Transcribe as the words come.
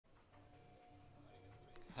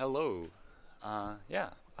hello. Yeah,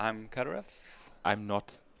 I'm Cadarev. I'm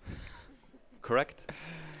not. Correct.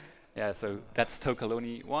 Yeah, so that's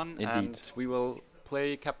tocaloni1, Indeed. and we will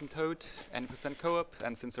play Captain Toad, N% co-op,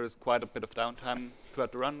 and since there is quite a bit of downtime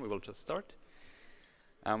throughout the run, we will just start.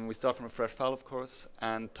 We start from a fresh file, of course,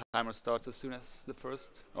 and timer starts as soon as the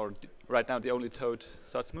first, or right now the only toad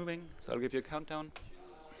starts moving, so I'll give you a countdown.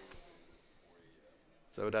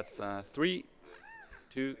 So that's 3,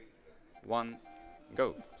 2, 1,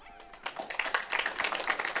 go.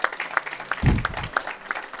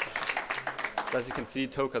 So as you can see,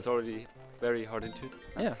 Toka's already very hard into it.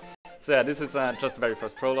 Yeah. So yeah, this is just the very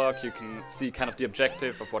first prologue. You can see kind of the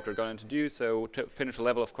objective of what we're going to do. So to finish a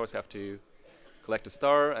level, of course, you have to collect a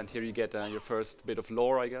star, and here you get your first bit of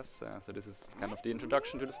lore, I guess. So this is kind of the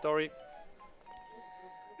introduction to the story.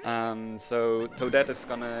 So Toadette is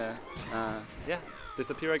gonna,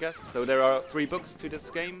 disappear, I guess. So there are 3 books to this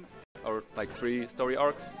game, or like 3 story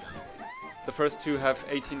arcs. The first 2 have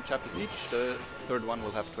 18 chapters each, the third one will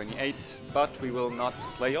have 28, but we will not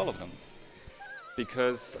play all of them.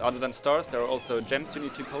 Because other than stars, there are also gems you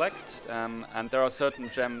need to collect, and there are certain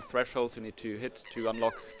gem thresholds you need to hit to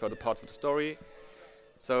unlock further parts of the story.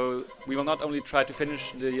 So we will not only try to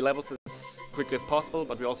finish the levels as quickly as possible,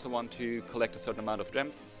 but we also want to collect a certain amount of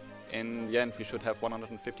gems. In the end, we should have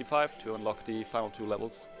 155 to unlock the final 2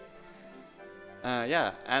 levels.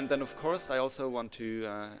 Yeah, and then of course I also want to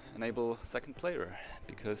enable second player,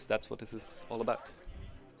 because that's what this is all about.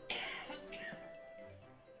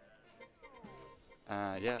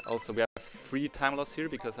 Yeah, also we have free time loss here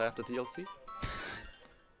because I have the DLC.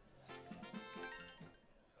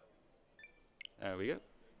 There we go.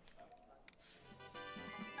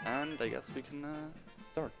 And I guess we can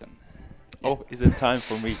start then. Oh, is it time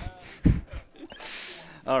for me?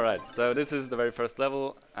 Alright, so this is the very first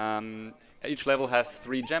level. Each level has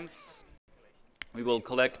 3 gems. We will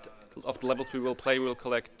collect, of the levels we will play, we will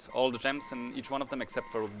collect all the gems in each one of them except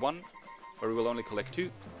for 1, where we will only collect 2.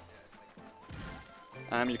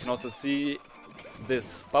 You can also see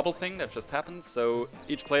this bubble thing that just happens. So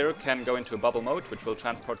each player can go into a bubble mode, which will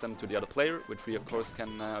transport them to the other player, which we of course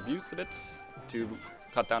can abuse a bit to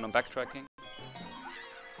cut down on backtracking.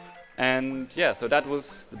 And yeah, so that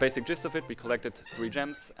was the basic gist of it. We collected 3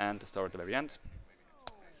 gems and the star at the very end.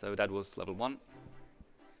 So that was level 1.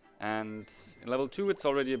 And in level 2 it's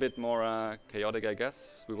already a bit more chaotic, I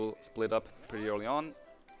guess. So we will split up pretty early on.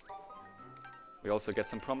 We also get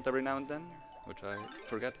some prompt every now and then, which I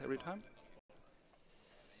forget every time.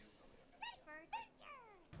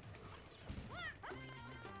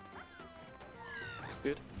 That's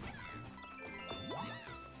good.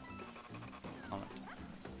 Alright.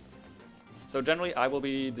 So generally I will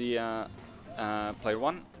be the player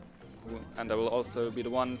 1. And I will also be the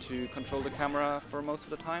one to control the camera for most of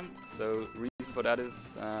the time. So reason for that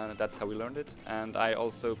is that's how we learned it. And I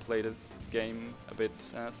also play this game a bit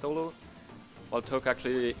solo. While Tok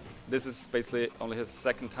actually, this is basically only his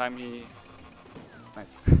second time he...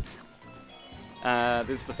 Nice.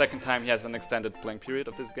 This is the second time he has an extended playing period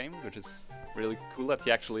of this game, which is really cool that he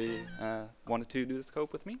actually wanted to do the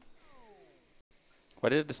scope with me. Why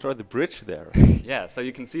did it destroy the bridge there? Yeah, so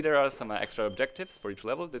you can see there are some extra objectives for each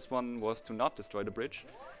level. This one was to not destroy the bridge,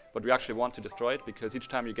 but we actually want to destroy it because each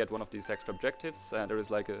time you get one of these extra objectives, there is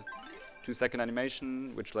like a 2-second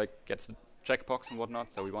animation which like gets a checkbox and whatnot,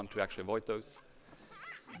 so we want to actually avoid those.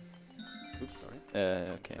 Oops, sorry.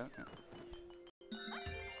 Okay. Yeah.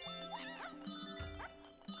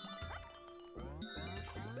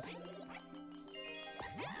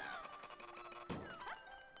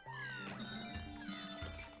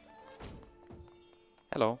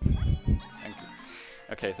 Hello. Thank you.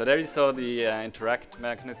 Okay, so there you saw the interact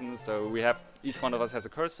mechanism. So we have, each one of us has a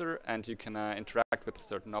cursor, and you can interact with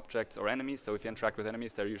certain objects or enemies. So if you interact with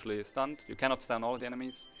enemies, they're usually stunned. You cannot stun all of the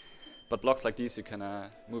enemies, but blocks like these you can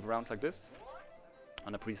move around like this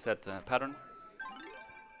on a preset pattern.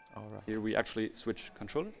 All right. Here we actually switch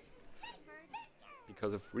controllers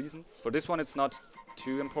because of reasons. For this one it's not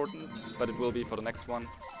too important, but it will be for the next one.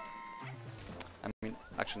 I mean,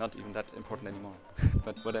 actually not even that important anymore,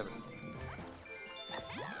 but whatever.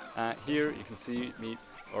 Here you can see me,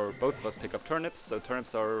 or both of us, pick up turnips. So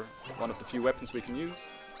turnips are one of the few weapons we can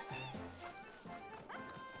use.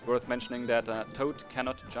 It's worth mentioning that Toad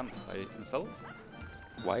cannot jump by himself.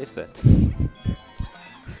 Why is that?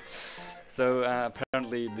 So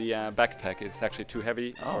apparently the backpack is actually too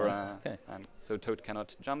heavy for, okay. and so Toad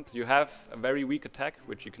cannot jump. You have a very weak attack,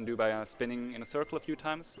 which you can do by spinning in a circle a few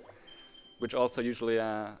times, which also usually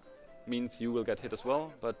means you will get hit as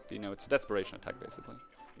well, but you know, it's a desperation attack basically.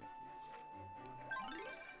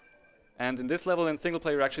 And in this level, in single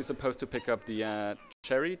player, you're actually supposed to pick up the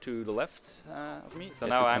cherry to the left of me. So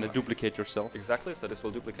now I'm kind of duplicate yourself. Exactly. So this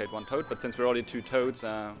will duplicate one toad. But since we're already 2 toads,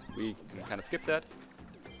 we can kind of skip that.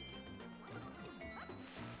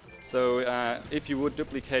 So if you would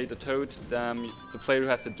duplicate a toad, the player who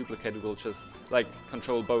has to duplicate it will just like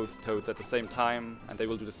control both toads at the same time, and they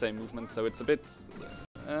will do the same movement. So it's a bit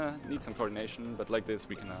needs some coordination, but like this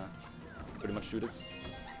we can pretty much do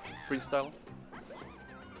this freestyle.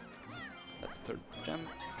 That's the 3rd gem.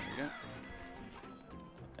 There we go.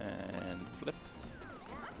 And flip.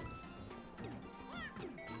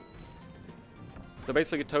 So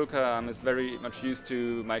basically, Toka is very much used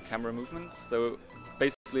to my camera movements. So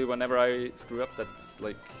basically, whenever I screw up, that's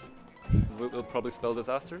like will probably spell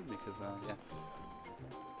disaster because yeah.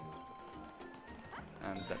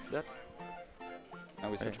 And that's that. Now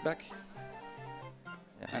we switch back,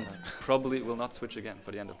 and probably will not switch again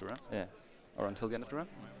for the end of the run. Yeah. Or until the end of the run.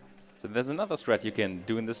 So there's another strat you can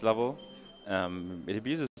do in this level. It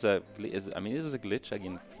abuses a I mean, this is a glitch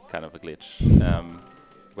again, kind of a glitch,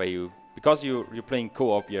 where you, because you're playing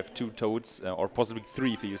co-op, you have 2 toads or possibly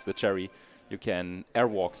 3 if you use the cherry. You can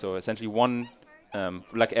airwalk, so essentially one,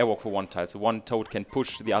 like airwalk for one tile. So one toad can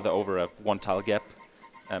push the other over a 1 tile gap,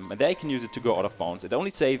 and they can use it to go out of bounds. It only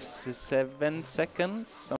saves 7 seconds,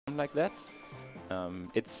 something like that.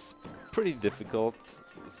 It's pretty difficult,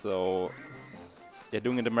 so. Yeah,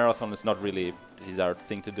 doing it in a marathon is not really the desired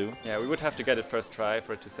thing to do. Yeah, we would have to get it first try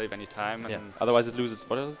for it to save any time. Yeah. And Otherwise it loses,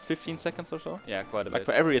 what is it, 15 seconds or so? Yeah, quite a bit. Like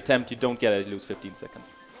for every attempt you don't get it, you lose 15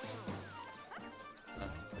 seconds.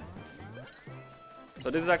 So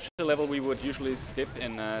this is actually a level we would usually skip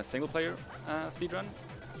in a single player speedrun.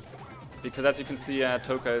 Because as you can see,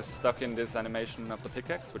 Toka is stuck in this animation of the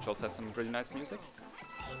pickaxe, which also has some pretty nice music.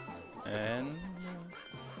 And...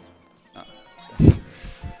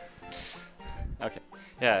 Okay,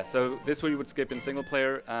 yeah, so this we would skip in single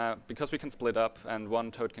player. Because we can split up and one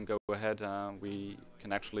toad can go ahead, we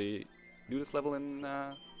can actually do this level in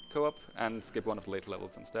co-op and skip one of the later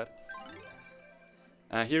levels instead.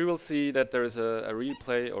 Here you will see that there is a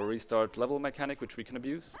replay or restart level mechanic which we can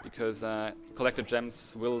abuse, because collected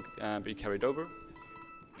gems will be carried over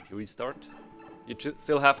if you restart. You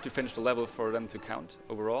still have to finish the level for them to count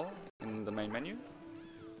overall in the main menu.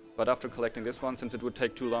 But after collecting this one, since it would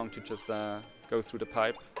take too long to just go through the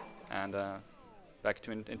pipe and back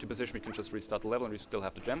to into position, we can just restart the level and we still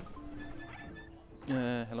have the gem.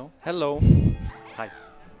 Hello? Hello! Hi.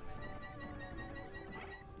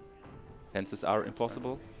 Fences are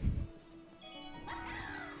impossible.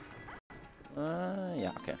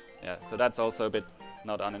 Yeah, okay. Yeah, so that's also a bit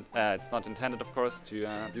not it's not intended, of course,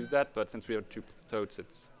 to use that, but since we have 2 toads,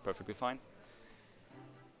 it's perfectly fine.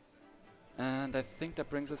 And I think that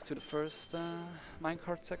brings us to the first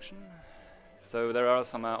minecart section. So there are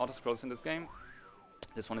some auto-scrolls in this game.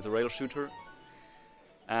 This one is a rail shooter.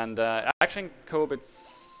 And actually in co-op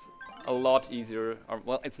it's a lot easier, or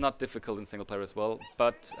well, it's not difficult in single player as well,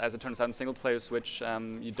 but as it turns out in single player Switch,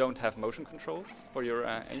 you don't have motion controls for your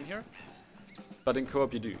aim here. But in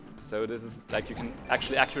co-op you do. So this is like you can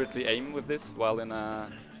actually accurately aim with this, while in a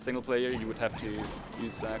single player you would have to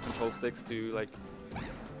use control sticks to like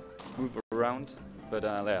move around. But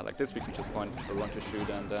yeah, like this we can just point or run to shoot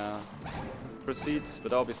and proceed.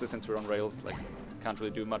 But obviously since we're on rails, like can't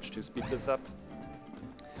really do much to speed this up.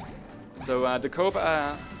 So the co-op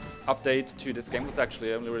update to this game was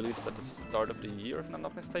actually only released at the start of the year, if I'm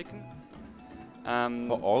not mistaken.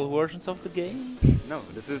 For all versions of the game? No,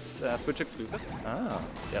 this is Switch exclusive. Ah.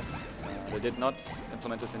 Yes, they did not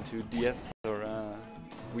implement this into DS or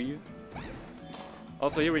Wii U.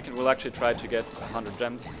 Also here we'll actually try to get 100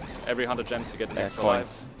 gems. Every 100 gems you get an extra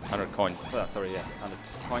coins. life. 100 coins. Sorry, yeah, 100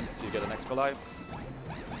 coins you get an extra life,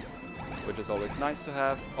 which is always nice to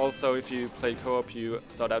have. Also, if you play co-op, you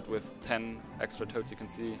start out with 10 extra toads you can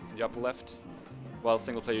see in the upper left, while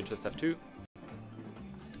single player you just have 2.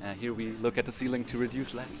 Here we look at the ceiling to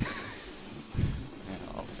reduce lag.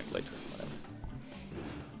 Yeah, I'll think later. Whatever.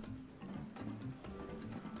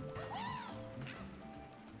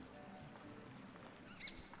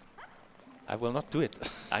 I will not do it.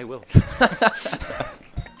 I will.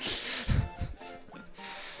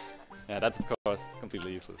 Yeah, that's of course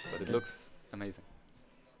completely useless, but it looks amazing.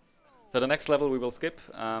 So the next level we will skip.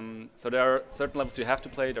 So there are certain levels you have to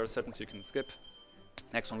play, there are certain you can skip.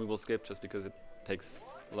 Next one we will skip just because it takes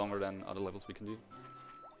longer than other levels we can do.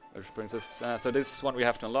 Which brings us, so this one we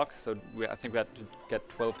have to unlock, so I think we had to get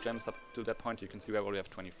 12 gems up to that point. You can see we already have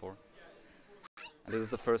 24. And this is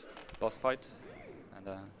the first boss fight, and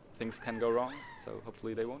things can go wrong, so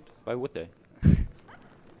hopefully they won't. Why would they?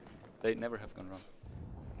 They never have gone wrong.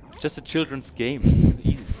 It's just a children's game. It's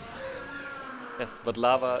easy. Yes, but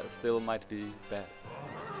lava still might be bad.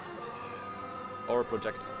 Or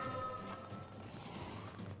projectiles.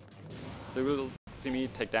 So you will see me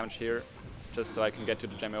take damage here, just so I can get to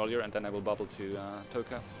the gem earlier, and then I will bubble to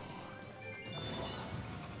Toka.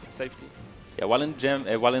 Safety. Yeah, while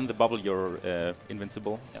in the bubble, you're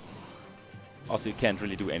invincible. Yes. Also, you can't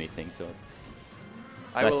really do anything, so it's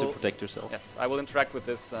I nice will to protect yourself. Yes, I will interact with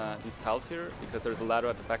this these tiles here, because there's a ladder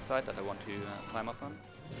at the backside that I want to climb up on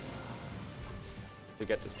to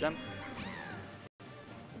get this gem.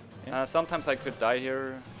 Yeah. Sometimes I could die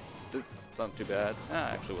here. It's not too bad.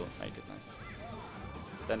 Actually, we'll make it nice.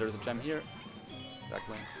 Then there's a gem here.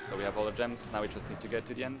 Exactly. So we have all the gems. Now we just need to get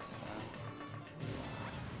to the end.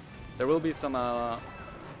 There will be some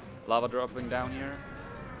lava dropping down here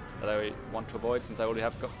that I want to avoid, since I already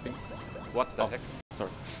have got. What the heck?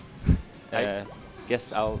 Sorry.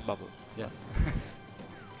 Guess I'll bubble. Yes.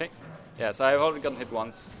 Okay. Yeah, so I've already gotten hit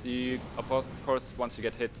once. Of course, once you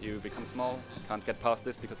get hit, you become small. I can't get past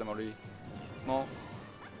this because I'm already small.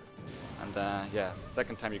 And yeah,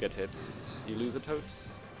 second time you get hit, you lose a toad.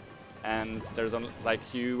 And there's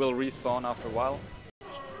you will respawn after a while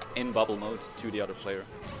in bubble mode to the other player.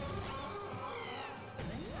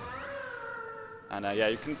 And yeah,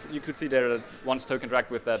 you could see there that once Token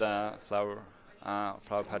interacted with that flower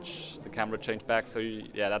patch, the camera changed back. So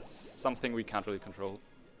yeah, that's something we can't really control.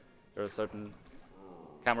 There are certain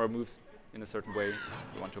camera moves in a certain way.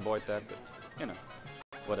 You want to avoid that, but you know,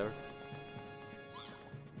 whatever.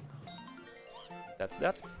 That's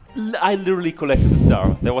that. I literally collected the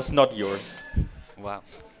star. That was not yours. Wow.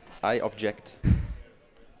 I object.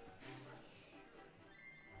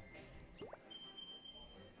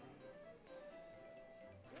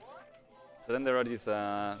 So then there are these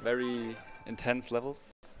very intense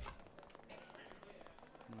levels.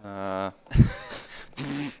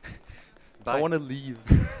 I want to leave.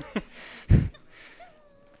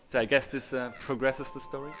 So I guess this progresses the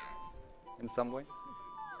story in some way.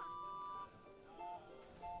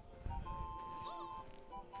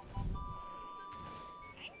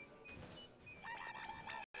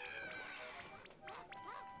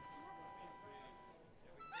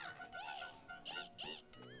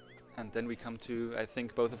 And then we come to, I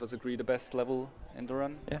think both of us agree, the best level in the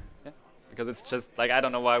run. Yeah. Yeah. Because it's just like, I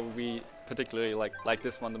don't know why we particularly like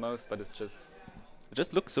this one the most, but it's just. It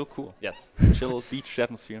just looks so cool. Yes. Chill beach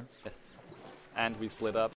atmosphere. Yes. And we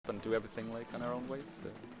split up and do everything like on our own ways. So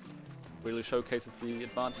really showcases the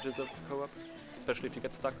advantages of co-op, especially if you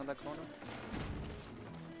get stuck on that corner.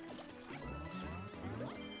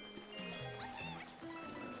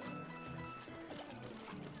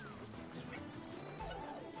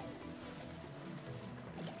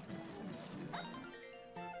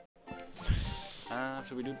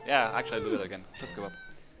 Should we do? Yeah, actually I'll do it again. Just go up.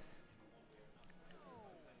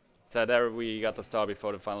 So there we got the star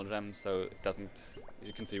before the final gem, so it doesn't.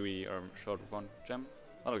 You can see we are short of one gem.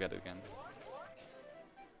 I'll get it again.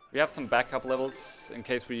 We have some backup levels in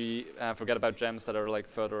case we forget about gems that are like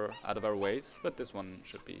further out of our ways, but this one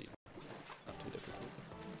should be not too difficult.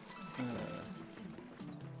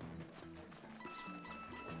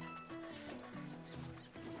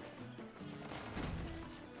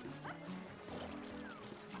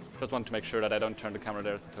 Just want to make sure that I don't turn the camera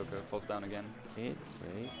there so Toka falls down again. Wait.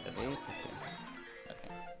 Yes.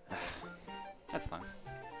 Okay. That's fine.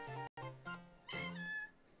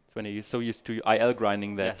 It's when you're so used to IL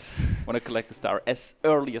grinding that want to collect the star as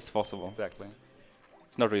early as possible. Exactly.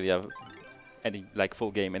 It's not really any like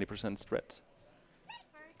full game, any % threat.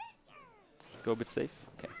 Go a bit safe.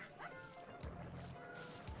 Okay.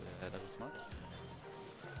 That was smart.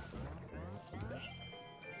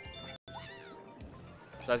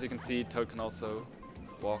 So as you can see, Token also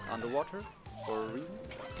walk underwater for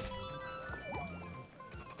reasons.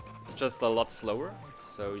 It's just a lot slower,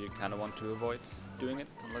 so you kind of want to avoid doing it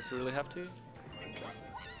unless you really have to.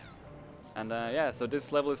 And yeah, so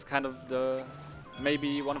this level is kind of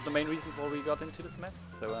maybe one of the main reasons why we got into this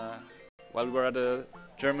mess. So while we were at a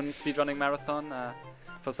German speedrunning marathon,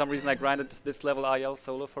 for some reason I grinded this level IL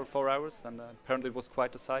solo for 4 hours, and apparently it was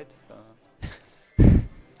quite a sight, so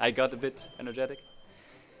I got a bit energetic.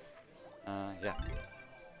 Yeah,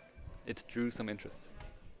 it drew some interest.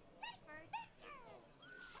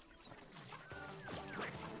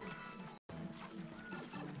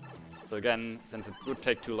 So again, since it would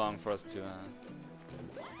take too long for us to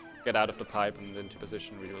get out of the pipe and into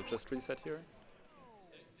position, we will just reset here.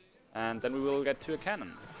 And then we will get to a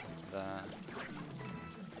cannon.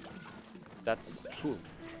 That's cool.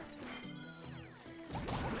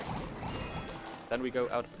 Then we go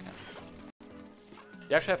out of a cannon.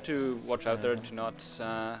 You actually have to watch out there to not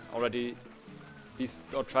already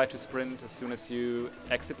or try to sprint as soon as you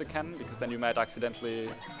exit the cannon, because then you might accidentally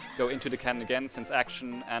go into the cannon again, since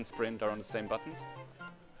action and sprint are on the same buttons.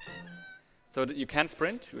 So you can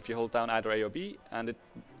sprint if you hold down either A or B, and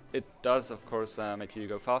it does of course make you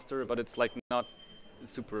go faster, but it's like not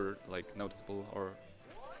super like noticeable, or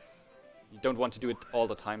you don't want to do it all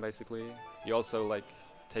the time basically. You also like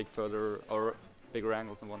take further or bigger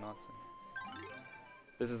angles and whatnot. So.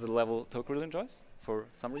 This is a level Toku really enjoys for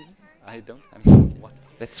some reason. I don't. I mean, what?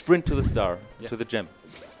 Let's sprint to the star, Yes. to the gem.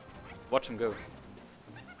 Watch him go.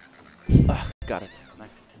 Ah, got it.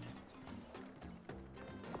 Nice.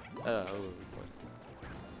 Oh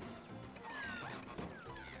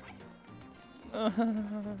boy.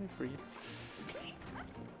 Free.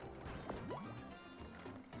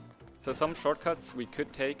 So some shortcuts we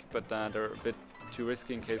could take, but they're a bit too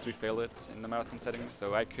risky in case we fail it in the marathon setting.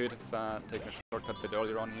 So I could have taken a shortcut a bit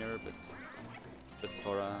earlier on here, but just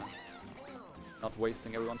for not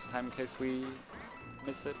wasting everyone's time in case we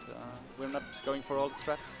miss it, we're not going for all the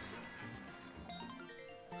strats.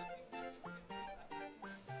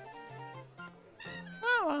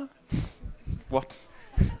 What?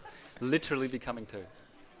 Literally becoming Toad.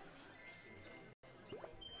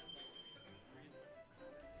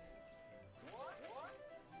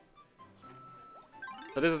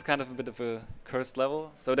 So this is kind of a bit of a cursed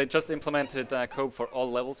level. So they just implemented code for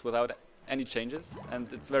all levels without any changes,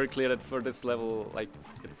 and it's very clear that for this level, like,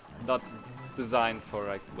 it's not designed for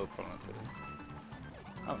like build quality.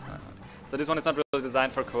 Oh, no. So this one is not really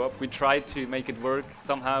designed for co-op. We tried to make it work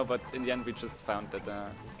somehow, but in the end we just found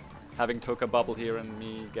that having Toka bubble here and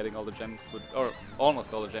me getting all the gems, or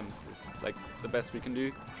almost all the gems, is like the best we can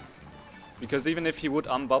do. Because even if he would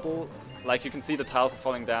unbubble, like you can see the tiles are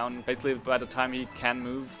falling down. Basically, by the time he can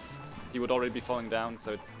move, he would already be falling down,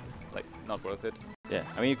 so it's like not worth it. Yeah,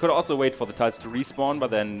 I mean you could also wait for the tiles to respawn, but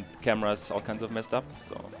then cameras all kinds of messed up.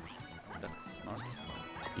 So That's smart.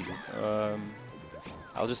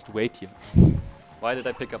 I'll just wait here. Why did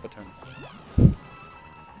I pick up a turn?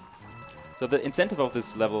 So the incentive of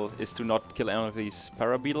this level is to not kill any of these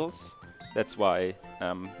parabeetles. That's why,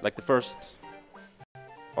 like the first.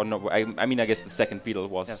 Or no, I mean I guess the second beetle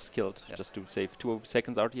was killed just to save 2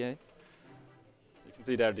 seconds RTA. You can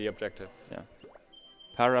see there the objective. Yeah.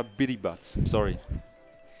 Parabidibats, sorry.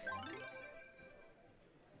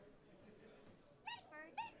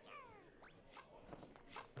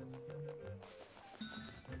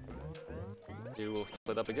 Here we'll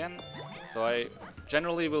split up again. So I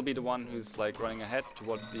generally will be the one who's like running ahead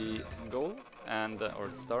towards the goal, and or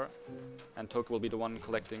the star, and Toka will be the one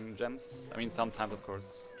collecting gems. I mean sometimes of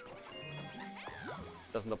course.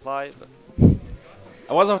 Doesn't apply, but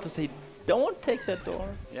I was about to say, don't take that door.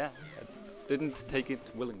 yeah, I didn't take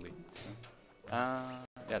it willingly. Yeah,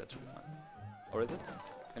 that should be fine. Or is it?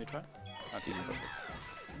 Can you try? Not even perfect.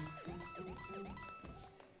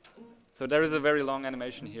 So there is a very long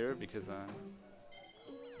animation here because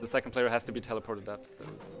the second player has to be teleported up, so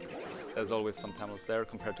there's always some time loss there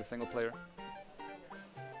compared to single player.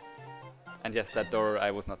 And yes, that door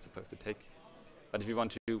I was not supposed to take. But if you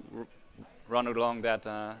want to run along that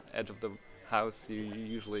edge of the house, you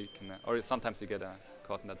usually can, or sometimes you get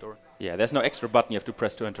caught in that door. Yeah, there's no extra button you have to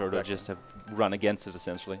press to enter, Exactly. or just have run against it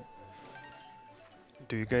essentially.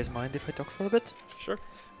 Do you guys mind if I talk for a bit? Sure.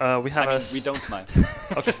 We have we don't mind.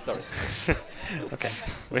 Okay, sorry. Okay,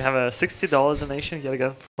 we have a $60 donation yet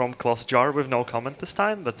again from Klaus Jar with no comment this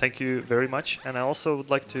time, but thank you very much. And I also would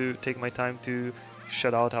like to take my time to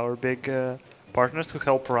shout out our big partners who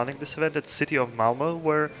help running this event at City of Malmö,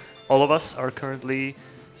 where all of us are currently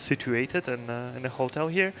situated in a hotel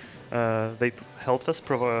here. They helped us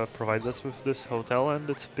provide us with this hotel, and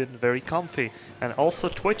it's been very comfy. And also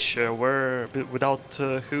Twitch, where without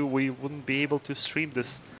who we wouldn't be able to stream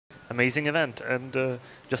this amazing event. And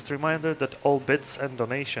just a reminder that all bits and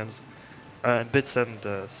donations, bits and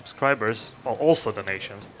subscribers, well, also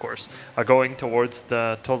donations, of course, are going towards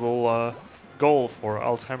the total goal for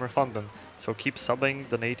Alzheimer Funding. So keep subbing,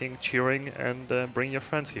 donating, cheering, and bring your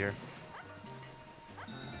friends here.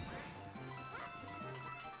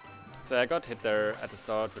 So I got hit there at the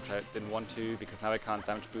start, which I didn't want to, because now I can't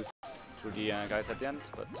damage boost through the guys at the end,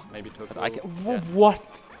 but maybe Toka I will. can Yeah.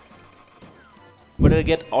 What? Where did I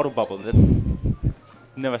get auto bubble?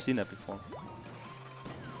 Never seen that before.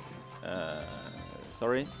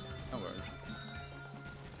 Sorry. No worries.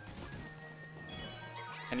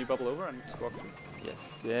 Can you bubble over and walk through? Yes.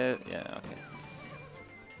 Yeah.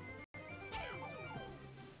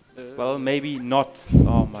 Okay. Well, maybe not.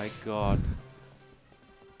 Oh my god.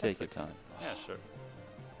 Take your time. Yeah, sure.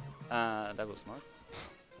 That was smart.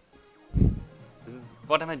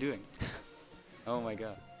 What am I doing? Oh my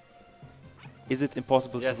god. Is it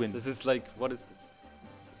impossible Yes, to win? this is like, what is this?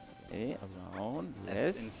 Okay, around. That's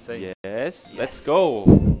Yes. insane. Yes. Yes. Let's go.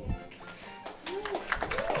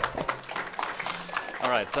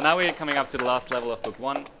 Alright, so now we're coming up to the last level of book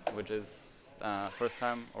 1, which is first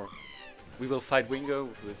time, or we will fight Wingo,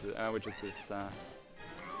 who is the, which is this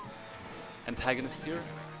antagonist here,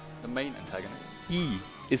 the main antagonist. He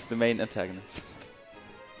is the main antagonist.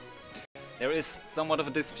 There is somewhat of a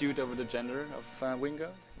dispute over the gender of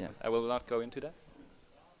Wingo. Yeah. I will not go into that.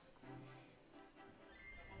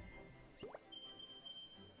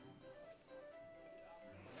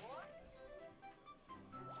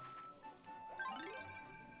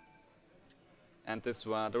 And this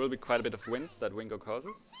there will be quite a bit of winds that Wingo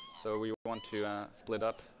causes, so we want to split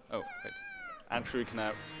up. Oh, wait. I'm sure we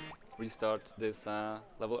can restart this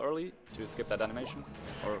level early to skip that animation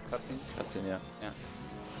or cutscene. Cutscene, yeah. Yeah.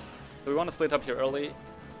 So we want to split up here early,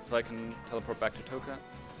 so I can teleport back to Toka.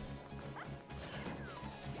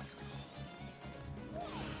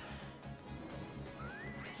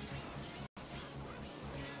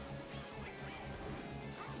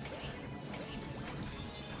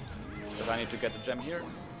 Because I need to get the gem here,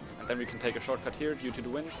 and then we can take a shortcut here due to the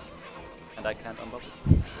winds, and I can't unbubble.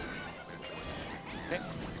 Okay.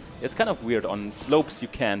 It's kind of weird. On slopes you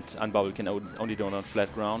can't unbubble, you can only do it on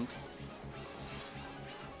flat ground.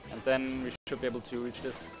 And then we should be able to reach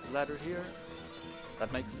this ladder here.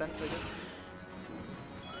 That makes sense, I guess.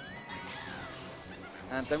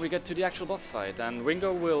 And then we get to the actual boss fight, and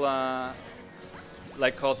Wingo will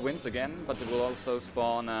like cause winds again, but it will also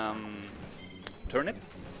spawn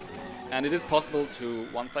turnips. And it is possible to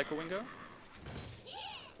one-cycle Wingo.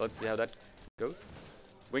 So let's see how that goes.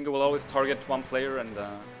 Wingo will always target one player and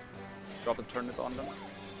drop a turnip on them.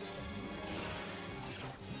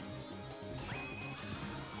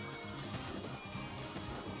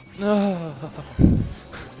 No.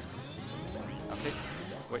 Okay,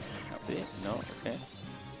 wait. Okay, no, okay.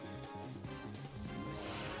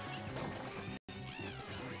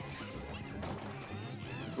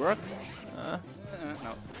 Work?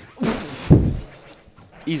 No.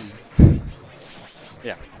 Easy.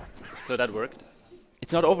 Yeah, so that worked.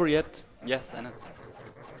 It's not over yet. Yes, I know.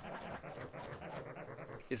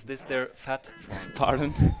 Is this their fat form?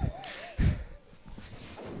 Pardon.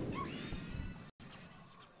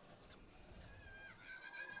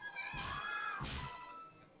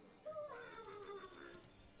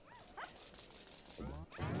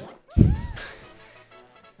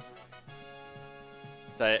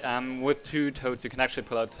 So with 2 toads you can actually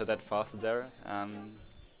pull out that faster there.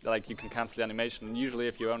 Like you can cancel the animation. Usually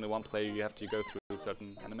if you're only one player you have to go through a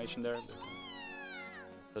certain animation there. But,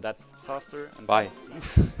 so that's faster. And Bye.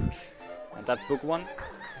 And that's book 1.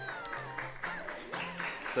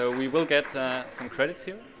 So we will get some credits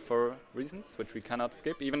here for reasons which we cannot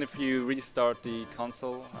skip. Even if you restart the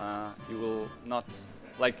console, you will not,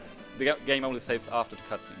 like, the game only saves after the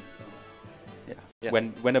cutscene. So. Yeah. Yes.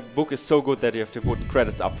 When a book is so good that you have to put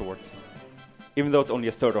credits afterwards, even though it's only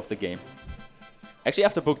a third of the game. Actually,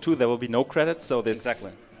 after book 2 there will be no credits, so this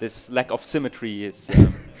this lack of symmetry is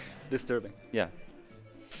disturbing. Yeah.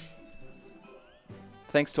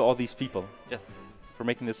 Thanks to all these people. Yes. For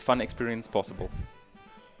making this fun experience possible.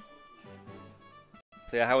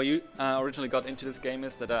 So yeah, how I originally got into this game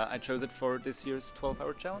is that I chose it for this year's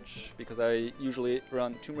 12-hour challenge, because I usually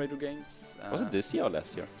run Tomb Raider games. Was it this year or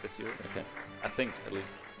last year? This year. Okay. I think, at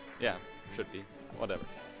least. Yeah, should be. Whatever.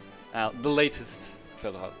 The latest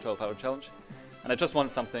 12-hour challenge. And I just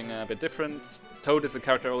wanted something a bit different. Toad is a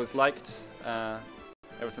character I always liked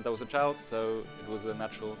ever since I was a child, so it was a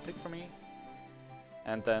natural pick for me.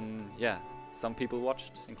 And then, yeah, some people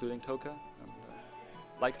watched, including Toka, and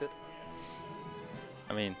liked it.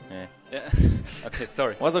 I mean, yeah. Yeah. Okay,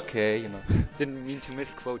 sorry. Was okay, you know. Didn't mean to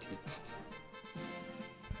misquote you.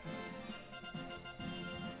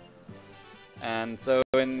 And so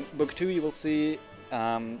in book 2 you will see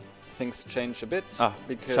things change a bit.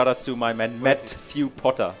 Because shout out to my man Matthew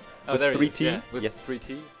Potter. Oh, with there 3T. he is, yeah, with yes.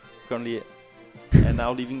 3T. Currently and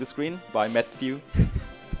now leaving the screen by Matthew.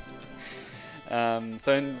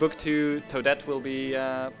 So in book 2 Toadette will be,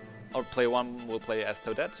 or player 1 will play as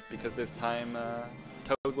Toadette, because this time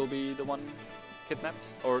Toad will be the one kidnapped,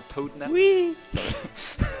 or Toadnapped. Whee!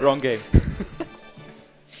 Wrong game.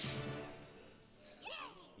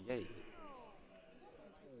 Yay.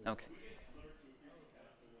 Okay.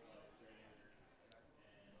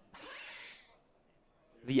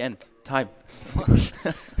 The end. Time.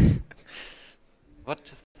 What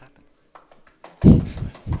just happened?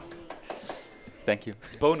 Thank you.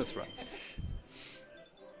 Bonus run.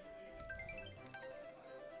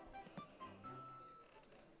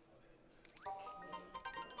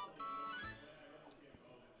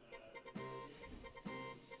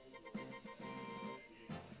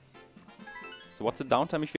 So what's the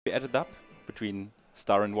downtime if you add it up between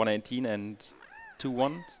star and 118 and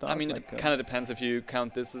 2-1 star? I mean, it kind of depends if you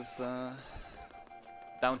count this as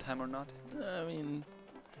downtime or not. I mean,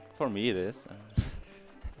 for me it is.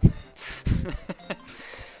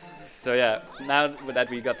 So yeah, now that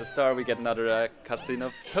we got the star, we get another cutscene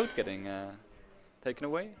of Toad getting taken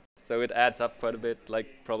away. So it adds up quite a bit. Like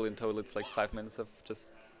probably in total, it's like 5 minutes of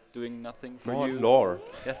just doing nothing for More you. lore.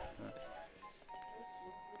 Yes.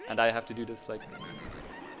 And I have to do this like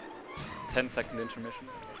 10-second intermission.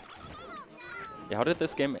 Yeah, how did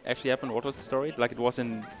this game actually happen? What was the story? Like it was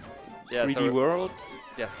in Yeah, 3D so world?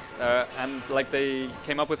 yes, and like they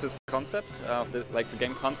came up with this concept of the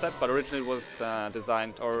game concept, but originally it was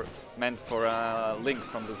designed or meant for Link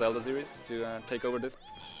from the Zelda series to take over this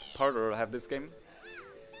part or have this game.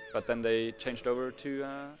 But then they changed over to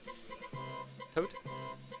Toad.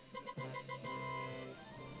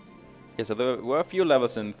 Yeah, so there were a few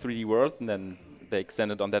levels in 3D world, and then they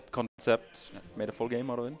extended on that concept, Yes. made a full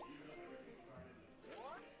game out of it.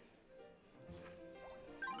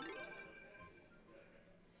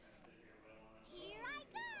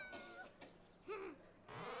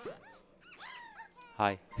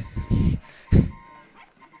 Hi.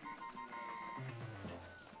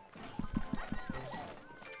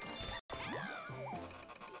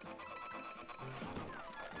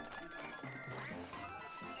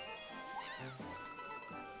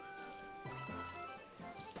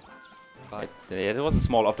 Yeah, there was a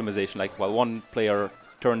small optimization, like while one player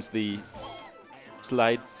turns the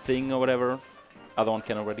slide thing or whatever, other one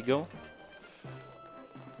can already go.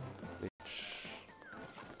 Which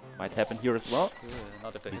might happen here as well.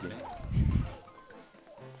 Not if they hit me.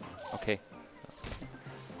 Okay.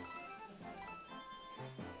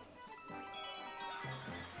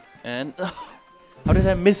 And how did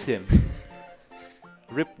I miss him?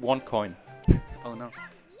 Rip 1 coin. Oh no.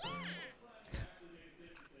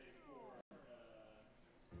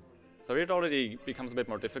 So it already becomes a bit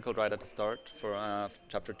more difficult right at the start for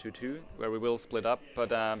chapter 2-2, where we will split up, but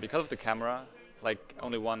because of the camera, like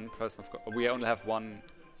only one person, we only have one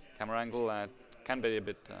camera angle, it can be a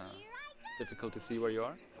bit difficult to see where you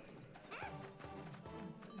are.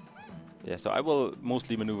 Yeah, so I will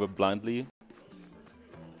mostly maneuver blindly,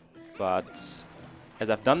 but as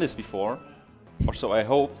I've done this before, or so I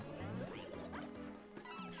hope,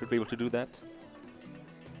 I should be able to do that.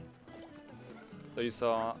 So you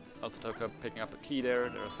saw also Toka picking up a key there.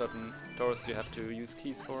 There are certain doors you have to use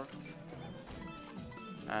keys for.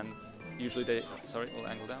 And usually they, sorry, will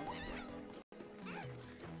angle down.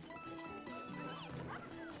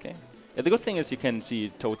 Okay. Yeah, the good thing is you can see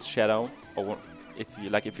Toad's shadow, or if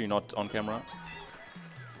you're not on camera.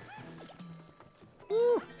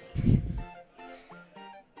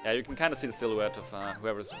 Yeah, you can kind of see the silhouette of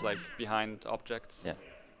whoever's like behind objects. Yeah.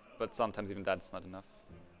 But sometimes even that's not enough.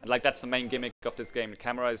 And like that's the main gimmick of this game. The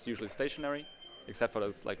camera is usually stationary, except for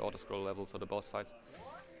those like auto-scroll levels or the boss fights.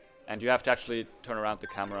 And you have to actually turn around the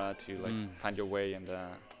camera to like find your way in the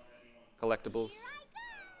collectibles.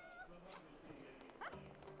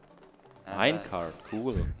 Minecart,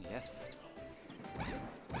 cool. Yes.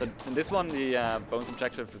 So in this one, the bonus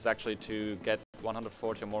objective is actually to get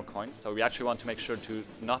 140 or more coins. So we actually want to make sure to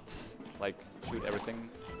not like shoot everything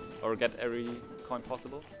or get every coin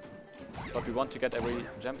possible, but we want to get every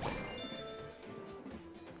gem possible.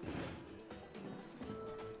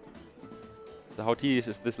 So how tedious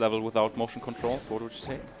is this level without motion controls? What would you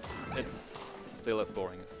say? It's still as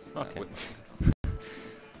boring as Okay. with motion.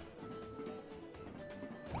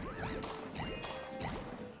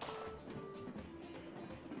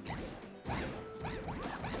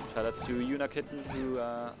 Shoutouts to Yuna Kitten, who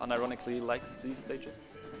unironically likes these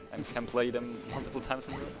stages and can play them multiple times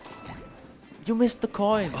in a row. You missed the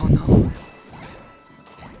coin! Oh no!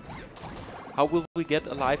 How will we get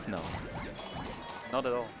alive now? Not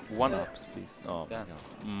at all. 1-ups, please. Oh, Yeah.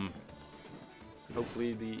 yeah.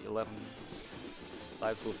 Hopefully the 11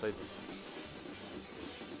 lives will save us.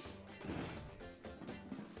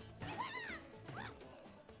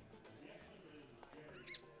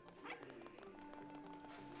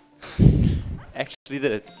 Actually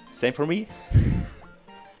did it. Same for me.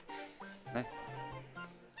 Nice.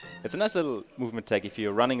 It's a nice little movement tech. If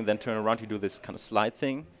you're running and then turn around, you do this kind of slide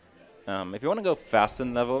thing. If you want to go fast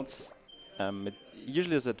in levels, it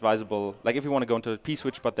usually is advisable, like if you want to go into the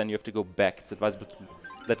P-switch, but then you have to go back, it's advisable to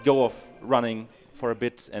let go of running for a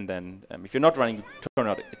bit, and then if you're not running,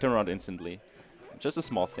 turn around instantly. Just a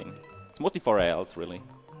small thing. It's mostly for ALs, really.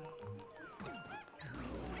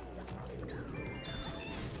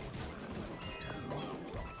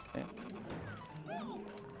 Okay.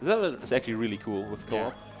 This level is actually really cool with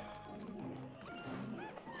co-op.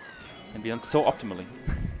 and be done so optimally.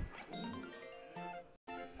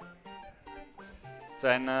 So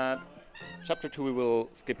in chapter 2 we will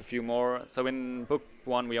skip a few more. So in book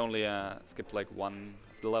 1 we only skipped like one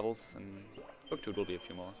of the levels, and book 2 will be a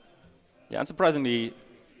few more. Yeah, unsurprisingly,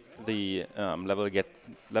 the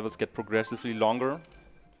levels get progressively longer.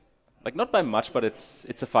 Like not by much, but it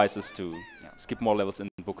suffices to skip more levels in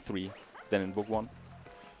book 3 than in book 1.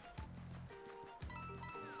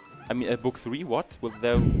 I mean, book 3, what? Will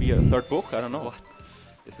there be a third book? I don't know. What?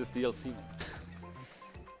 Is this DLC?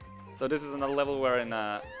 So this is another level where in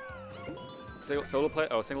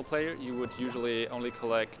single player you would usually only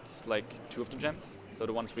collect like 2 of the gems, so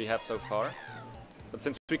the ones we have so far. But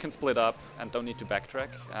since we can split up and don't need to backtrack,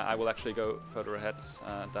 I will actually go further ahead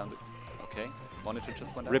down the... Okay, monitor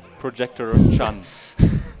just went out. Rip Projector Chan.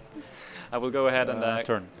 I will go ahead and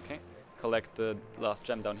turn. Okay, collect the last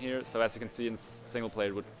gem down here. So as you can see, in single player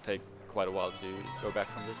it would take quite a while to go back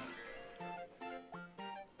from this.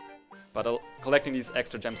 But collecting these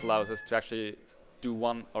extra gems allows us to actually do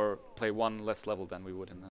one or play one less level than we would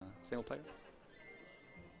in single player.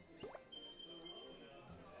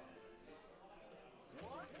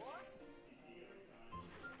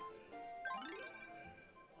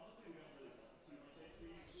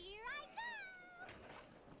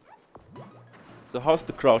 So how's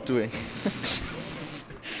the crowd doing?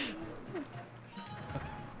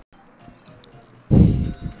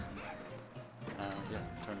 Yeah,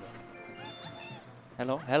 turn that.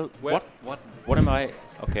 Hello? What? What am I?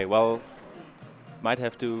 Okay, well, might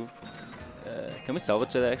have to... can we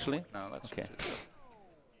salvage that actually? No, that's okay.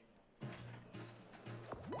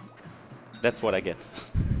 just That's what I get.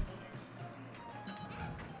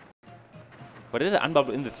 But did I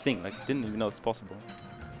unbubble in the thing? Like, didn't even know it's possible.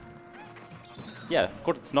 Yeah, of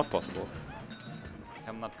course it's not possible.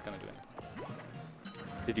 I'm not gonna do anything.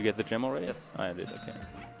 Did you get the gem already? Yes. I did, okay.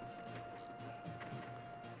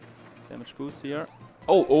 Damage boost here.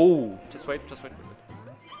 Oh, oh! Just wait, just wait.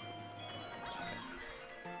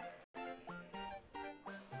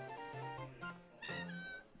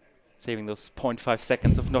 Saving those 0.5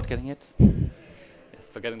 seconds of not getting hit. Yes,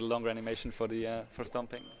 for getting the longer animation for the for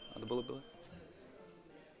stomping on the bullet bill.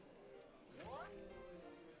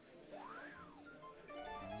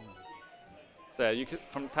 So you can,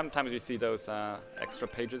 from time to time you see those extra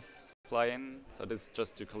pages fly in. So this is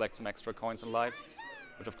just to collect some extra coins and lives,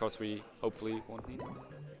 which of course we hopefully won't need.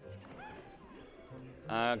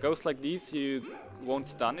 Ghosts like these you won't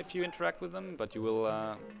stun if you interact with them, but you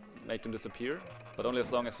will make them disappear. But only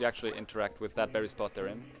as long as you actually interact with that very spot they're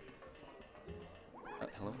in.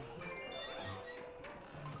 Hello?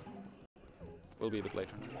 Will be a bit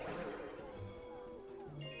later now.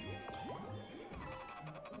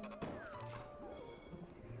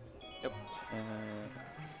 Yep.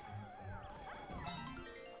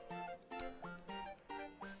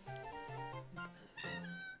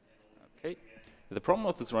 Okay. The problem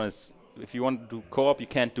with this run is, if you want to do co-op, you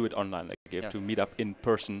can't do it online. Like you have to meet up in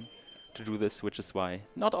person to do this, which is why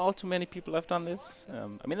not all too many people have done this.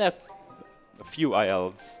 I mean, there are a few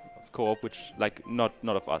ILs of co-op, which like not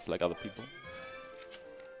of us, like other people.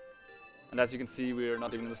 And as you can see, we're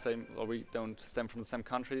not even the same, or we don't stem from the same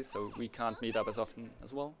country, so we can't meet up as often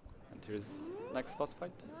as well. And here's next boss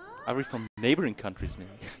fight. Are we from neighboring countries,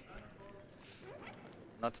 maybe?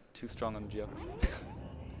 Not too strong on geography.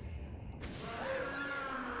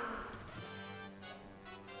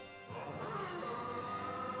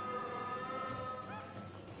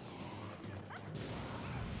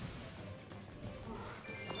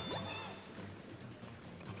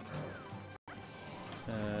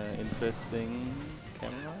 Interesting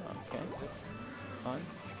camera. Okay, fine.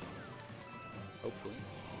 Hopefully.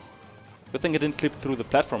 Good thing it didn't clip through the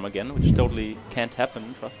platform again, which totally can't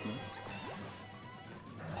happen, trust me.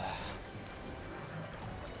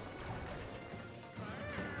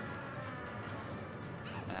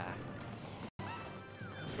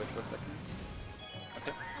 Let's wait for a second.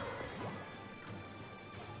 Okay.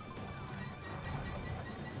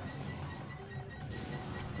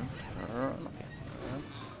 Okay.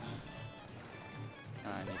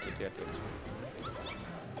 I need to get this.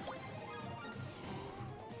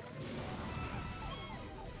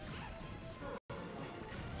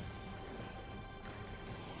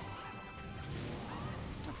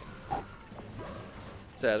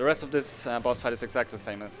 So the rest of this boss fight is exactly the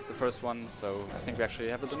same as the first one, so I think we actually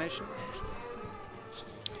have a donation.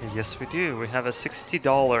 Yes, we do. We have a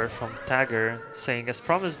 $60 from Tagger saying, as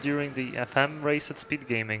promised during the FM race at Speed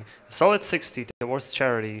Gaming, a solid 60 towards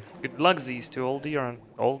charity. Good luck, Z's, to all the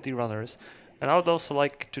runners. And I would also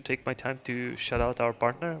like to take my time to shout out our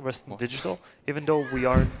partner, Western Digital. Even though we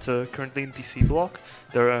aren't currently in PC block,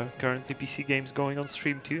 there are currently PC games going on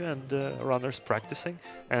stream too, and runners practicing.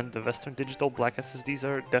 And the Western Digital Black SSDs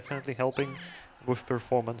are definitely helping with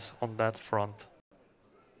performance on that front.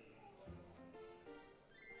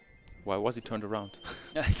 Why was he turned around?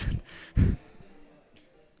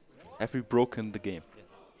 Have we broken the game?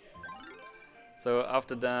 So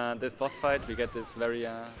after this boss fight, we get this very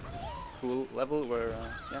cool level where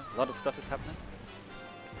yeah, a lot of stuff is happening.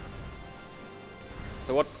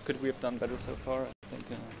 So what could we have done better so far? I think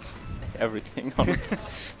Everything, honestly.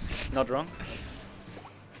 not wrong.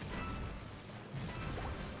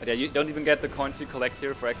 But yeah, you don't even get the coins you collect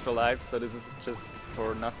here for extra lives, so this is just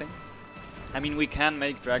for nothing. I mean, we can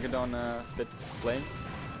make Dragodon spit flames.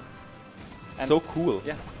 And So cool.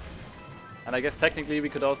 yes. And I guess technically we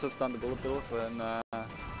could also stun the bullet bills, and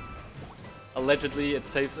allegedly it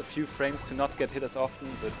saves a few frames to not get hit as often,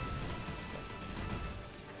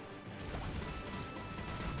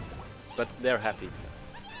 but they're happy. So.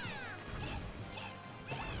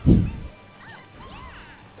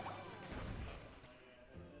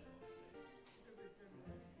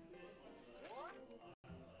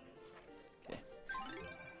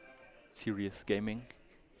 Serious gaming.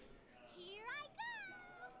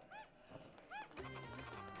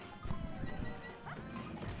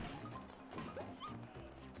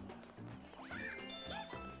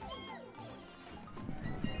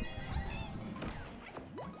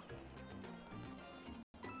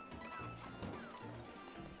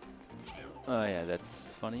 Oh yeah,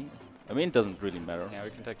 that's funny. I mean, it doesn't really matter. Yeah,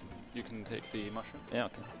 you can take the mushroom. Yeah,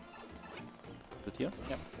 okay. Put it here?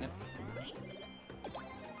 Yep, yep.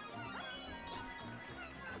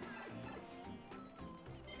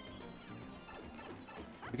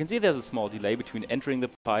 We can see there's a small delay between entering the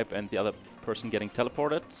pipe and the other person getting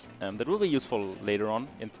teleported. That will be useful later on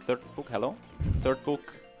in the third book. Hello? Third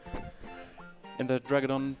book in the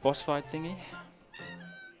Dragodon boss fight thingy.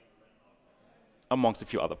 Amongst a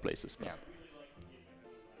few other places. Yeah.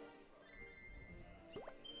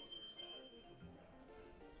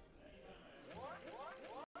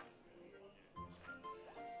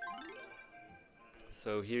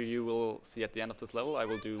 So here you will see at the end of this level, I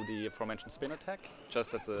will do the aforementioned spin attack,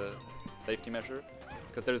 just as a safety measure.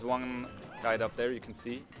 Because there's one guide up there you can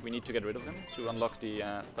see. We need to get rid of him to unlock the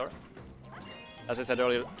star. As I said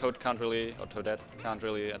earlier, Toadette can't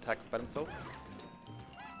really attack by themselves.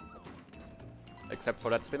 Except for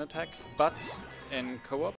that spin attack. But in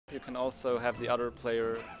co-op, you can also have the other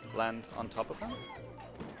player land on top of him.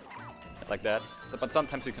 Like that. So, but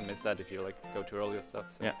sometimes you can miss that if you like go too early or stuff.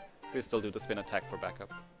 So. Yeah. We still do the spin attack for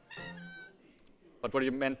backup. But what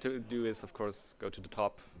you're meant to do is, of course, go to the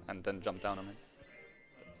top and then jump down on it.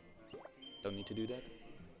 Don't need to do that.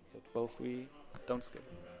 So 12 we don't skip.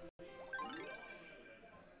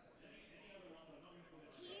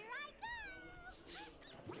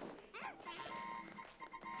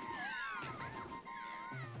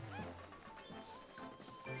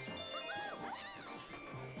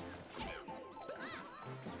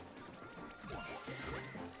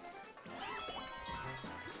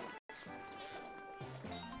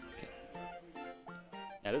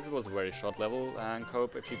 Yeah, this was a very short level, and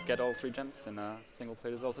co-op, if you get all 3 gems in a single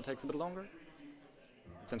player, this also takes a bit longer.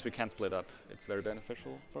 Since we can't split up, it's very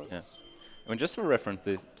beneficial for us. Yeah. I mean, just for reference,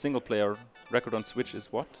 the single player record on Switch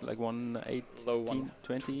is what? Like 118,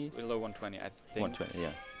 20? Below 120, I think. 120, yeah.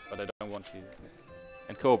 But I don't want to.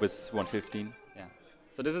 And co-op is 115. Yeah.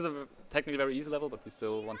 So this is a technically very easy level, but we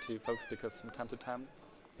still want to focus because from time to time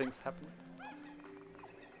things happen.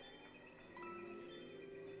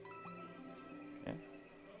 Yeah.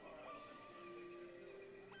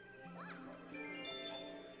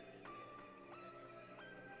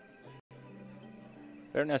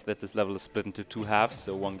 Very nice that this level is split into 2 halves,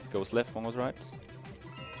 so one goes left, one goes right.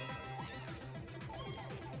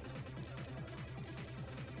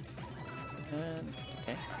 And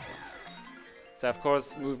okay. So of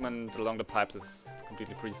course, movement along the pipes is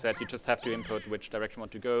completely preset. You just have to input which direction you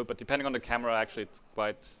want to go, but depending on the camera, actually it's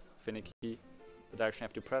quite finicky, the direction you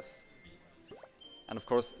have to press. And of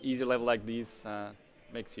course, easy level like these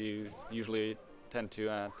makes you usually tend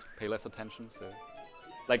to pay less attention. So,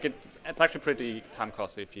 like it's actually pretty time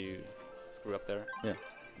costly if you screw up there. Yeah.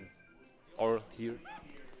 Or here,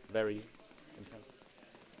 very intense.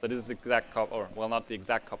 So this is exact copy, or well, not the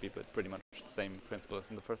exact copy, but pretty much the same principle as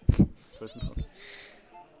in the first book.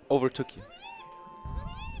 Overtook you.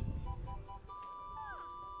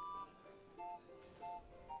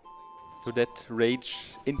 To that rage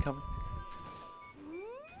incoming.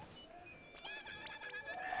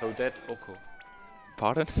 Toadette Oko.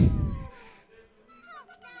 Pardon?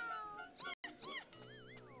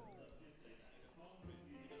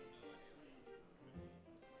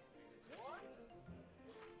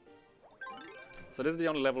 So this is the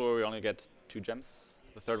only level where we only get 2 gems.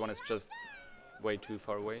 The third one is just way too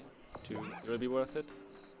far away to really be worth it.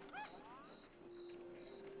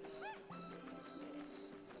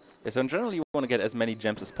 Yeah, so in general you want to get as many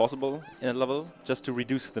gems as possible in a level, just to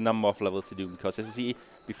reduce the number of levels you do, because as you see,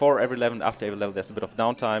 before every level and after every level there's a bit of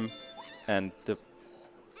downtime, and the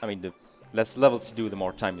less levels you do, the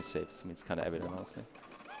more time you save. I mean, it's kind of evident, honestly.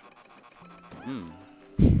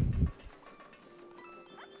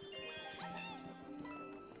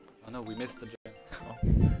 Oh no, we missed the gem.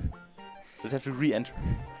 We'd have to re-enter.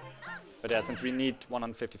 But yeah, since we need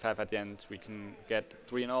 155 at the end, we can get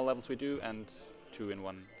 3 in all levels we do and 2 in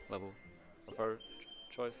one level of our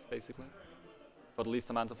choice, basically, for the least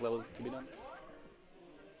amount of level to be done.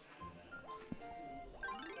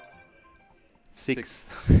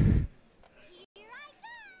 6.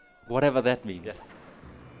 Whatever that means. Yes.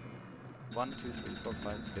 1, 2, 3, 4,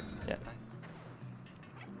 5, 6. Yeah. Nice.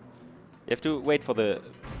 You have to wait for the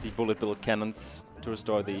bullet bill cannons to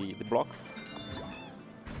restore the blocks.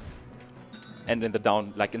 And in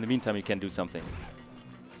the meantime you can do something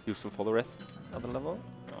useful for the rest of the level.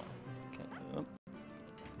 Oh, okay. Oh.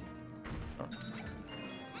 Sure.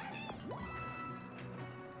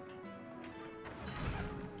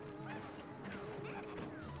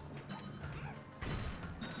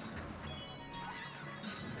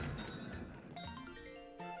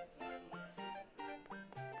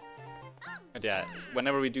 But yeah,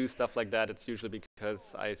 whenever we do stuff like that, it's usually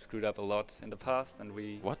because I screwed up a lot in the past and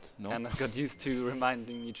we kind of got used to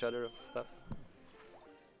reminding each other of stuff.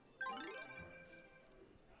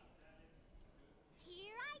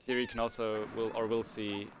 Here you can also will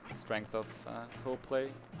see strength of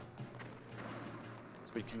co-play.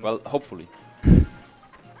 So we can well, hopefully.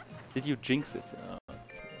 Did you jinx it?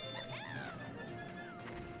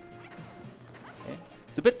 Okay.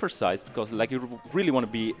 It's a bit precise because like you really want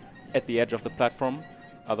to be at the edge of the platform,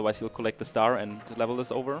 otherwise you'll collect the star and the level is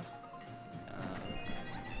over.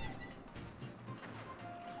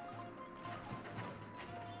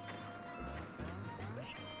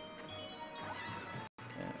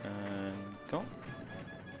 And go.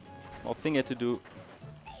 Small thing here to do.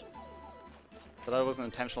 So that was an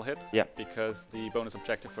intentional hit. Yeah. Because the bonus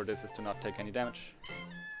objective for this is to not take any damage.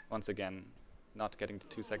 Once again, not getting the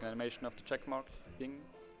 2-second animation of the check mark being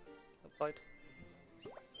applied.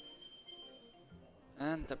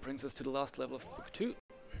 And that brings us to the last level of Book 2,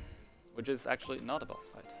 which is actually not a boss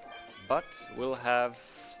fight. But we'll have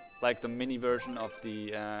like the mini version of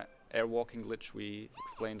the air walking glitch we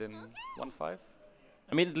explained in 1.5.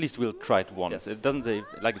 I mean, at least we'll try it once. Yes. It doesn't say,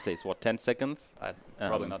 like it says, what, 10 seconds?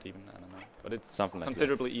 Probably not even, I don't know. But it's something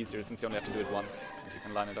considerably easier since you only have to do it once and you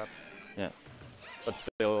can line it up. Yeah. But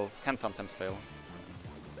still, can sometimes fail.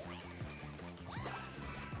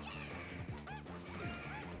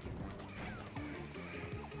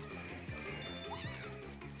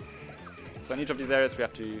 So in each of these areas we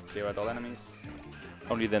have to clear out all enemies.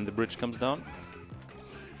 Only then the bridge comes down.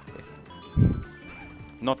 Okay.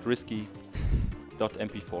 Not risky.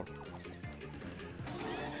 .mp4.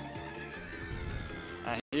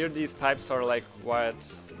 Here these pipes are like wired,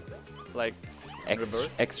 like in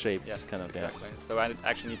reverse. X-shaped, yes, kind of. Exactly. Yeah. So I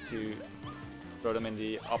actually need to throw them in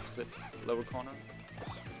the opposite lower corner.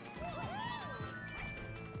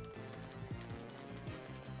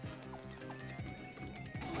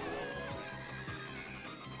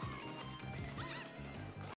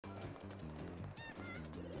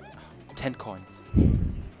 $10 coins.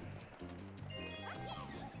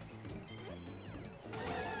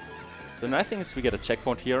 The nice thing is we get a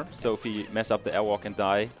checkpoint here, so if we mess up the airwalk and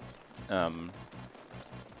die,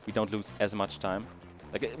 we don't lose as much time.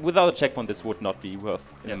 Like without a checkpoint, this would not be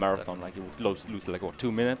worth in a marathon. Definitely. Like you would lose like what,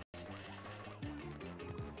 2 minutes?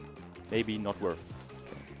 Maybe not worth.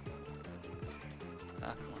 Okay.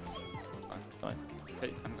 Ah, come on. It's fine. It's fine.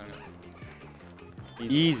 Okay, I'm gonna go.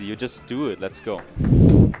 Easy, you just do it. Let's go.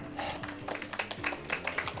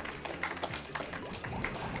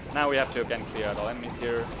 Now we have to again clear out all enemies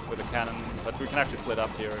here with a cannon, but we can actually split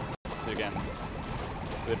up here to again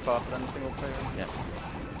do it faster than a single player. Yeah.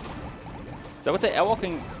 So I would say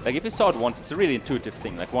airwalking, like if you saw it once, it's a really intuitive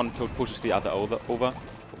thing. Like one toad pushes the other over.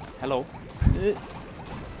 Hello.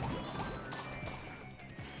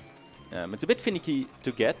 It's a bit finicky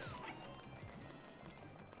to get.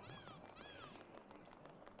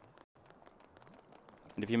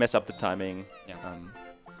 And if you mess up the timing,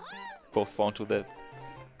 both fall into the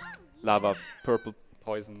lava, purple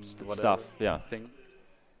poison, whatever stuff, yeah. thing.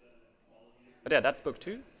 But yeah, that's book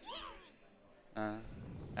 2.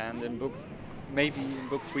 And in maybe in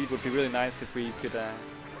book 3 it would be really nice if we could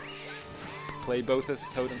play both as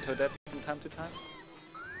Toad and Toadette from time to time.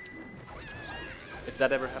 if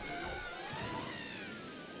that ever happens.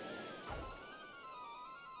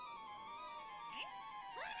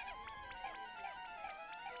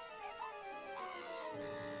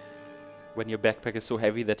 When your backpack is so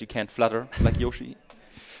heavy that you can't flutter like Yoshi.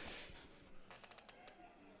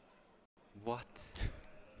 What?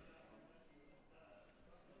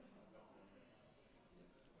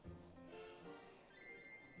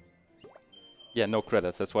 Yeah, no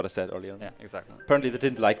credits, that's what I said earlier. Yeah, exactly. Apparently they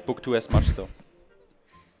didn't like book 2 as much, so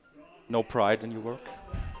no pride in your work.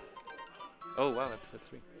 Oh wow, episode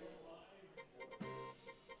 3.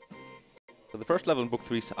 So the first level in book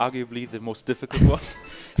 3 is arguably the most difficult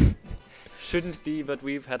one. Shouldn't be, but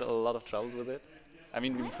we've had a lot of trouble with it. I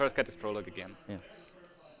mean, we first got this prologue again. Yeah.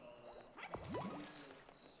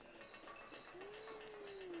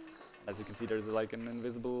 As you can see, there's like an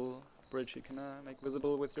invisible bridge you can make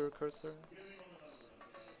visible with your cursor.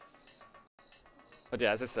 But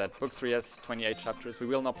yeah, as I said, book 3 has 28 chapters. We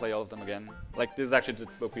will not play all of them again. Like, this is actually the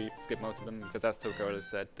book we skip most of them, because as Toka already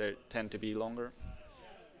said, they tend to be longer.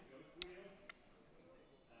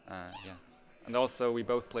 Yeah. And also, we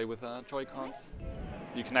both play with Joy-Cons.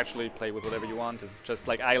 You can actually play with whatever you want. It's just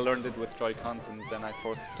like, I learned it with Joy-Cons, and then I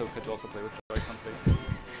forced Toka to also play with Joy-Cons, basically.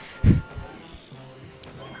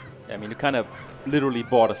 Yeah, I mean, you kind of literally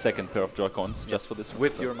bought a second pair of Joy-Cons just for this.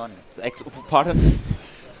 With your money. Pardon?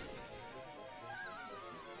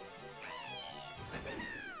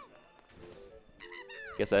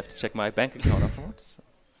 Guess I have to check my bank account afterwards.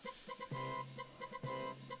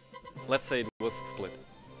 Let's say it was split.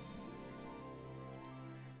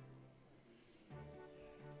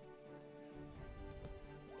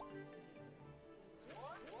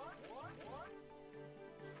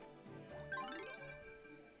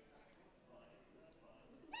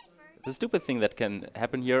 The stupid thing that can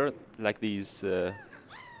happen here, like these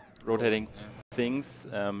rotating things,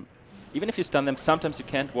 even if you stun them, sometimes you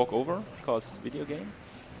can't walk over, because video game.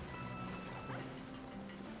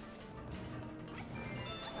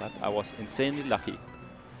 But I was insanely lucky.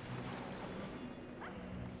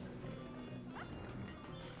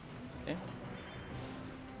 Okay.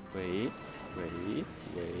 Wait.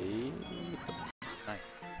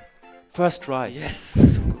 Nice. First try. Yes.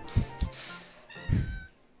 So good.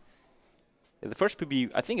 Yeah, the first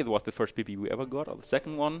PB, I think it was the first PB we ever got, or the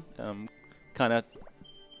second one. Kind of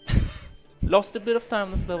lost a bit of time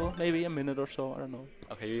on this level, maybe a minute or so, I don't know.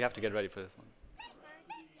 Okay, you have to get ready for this one.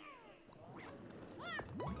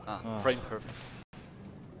 Frame perfect.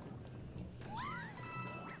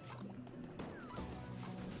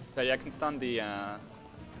 So yeah, I can stun the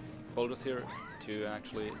boulders here to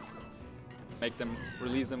actually make them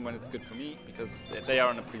release them when it's good for me, because they are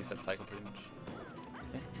on a preset cycle pretty much.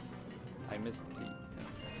 Okay. I missed the...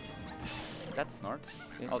 That's smart.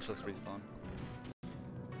 Okay. I'll just respawn.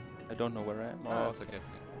 I don't know where I am. Oh, it's okay, it's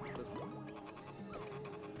okay. Just...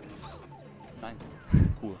 Nice.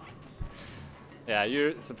 Cool. Yeah,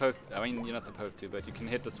 you're supposed... I mean, you're not supposed to, but you can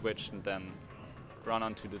hit the switch and then run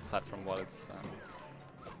onto the platform while it's...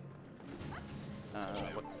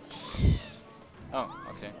 what? Oh,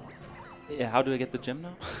 okay. Yeah, how do I get the gem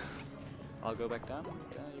now? I'll go back down.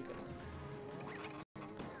 Yeah, you get it.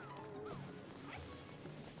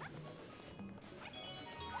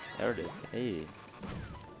 There it is. Hey.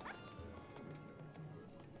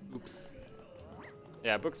 Oops.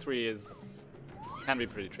 Yeah, book 3 can be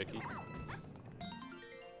pretty tricky.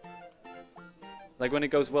 Like when it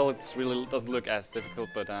goes well, it really doesn't look as difficult,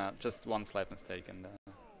 but just one slight mistake and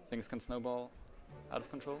things can snowball out of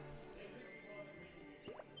control.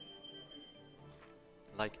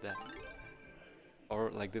 Like that.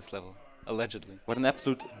 Or like this level, allegedly. What an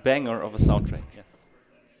absolute banger of a soundtrack. Yes.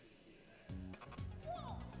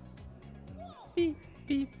 Beep,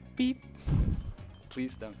 beep, beep.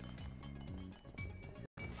 Please don't.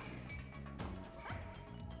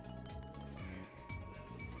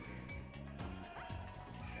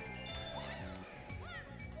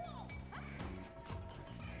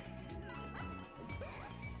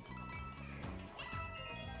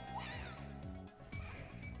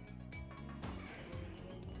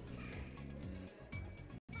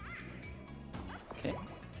 Okay.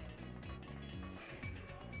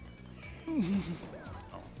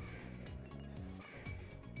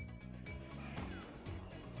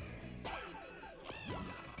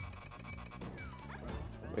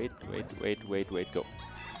 Wait, go.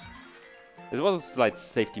 This was a slight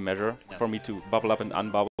safety measure for me to bubble up and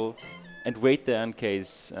unbubble and wait there in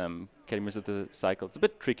case Kelly misses the cycle. It's a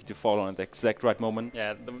bit tricky to follow at the exact right moment.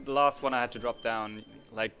 Yeah, the last one I had to drop down,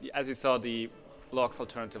 like as you saw, the blocks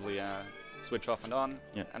alternatively switch off and on,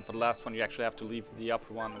 and for the last one you actually have to leave the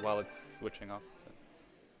upper one while it's switching off. So.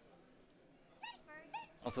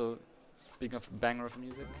 Also, speaking of banger of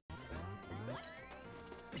music.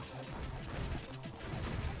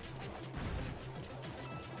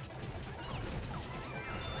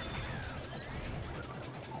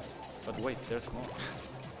 But wait, there's more.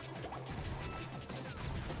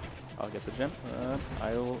 I'll get the gem.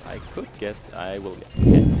 I could get. I will get.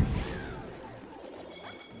 Okay.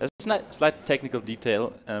 There's a slight technical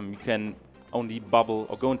detail. You can only bubble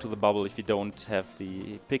or go into the bubble if you don't have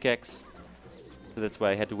the pickaxe. So that's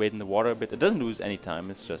why I had to wait in the water a bit. It doesn't lose any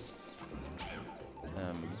time. It's just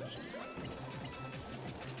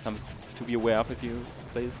something to be aware of if you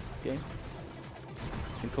play this game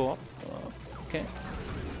in co-op. Okay.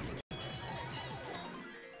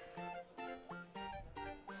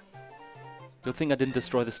 Good thing I didn't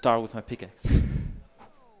destroy the star with my pickaxe.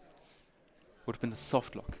 Would have been a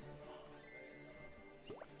soft lock.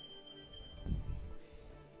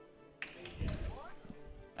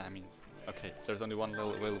 I mean, okay, if there's only one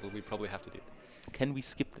level available, we probably have to do it. Can we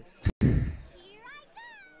skip this?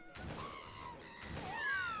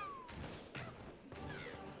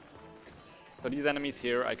 So these enemies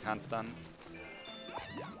here, I can't stun.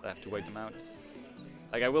 So I have to wait them out.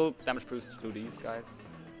 Like, I will damage boost to these guys,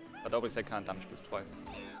 but obviously I can't damage boost twice.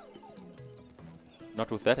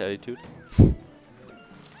 Not with that attitude.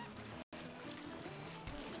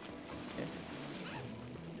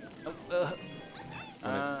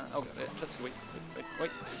 Okay, just wait.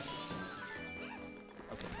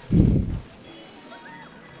 Okay.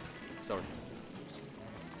 Sorry.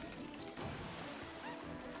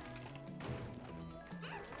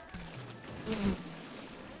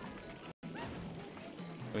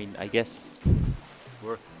 I mean, I guess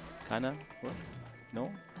Works. kinda works.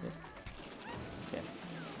 No? Yes. Yeah.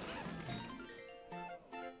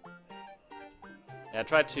 Yeah, I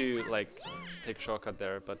tried to like take a shortcut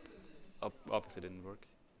there, but obviously didn't work.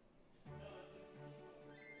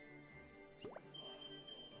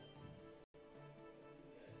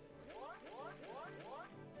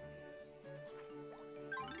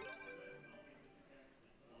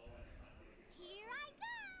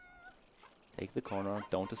 Take the corner.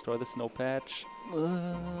 Don't destroy the snow patch. Okay,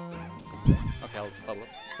 I'll bubble up.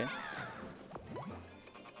 Okay.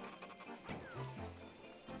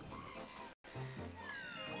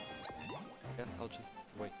 Guess I'll just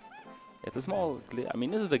wait. It's a small glitch. I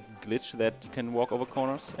mean, is it a glitch that you can walk over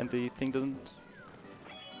corners and the thing doesn't...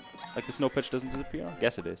 Like the snow patch doesn't disappear?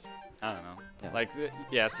 Guess it is. I don't know. Yeah. Like,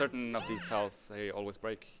 yeah, certain of these tiles, they always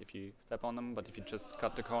break if you step on them, but if you just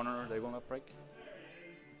cut the corner, they will not break.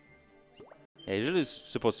 Yeah, usually it's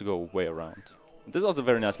supposed to go way around. This is also a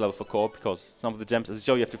very nice level for co-op because some of the gems, as you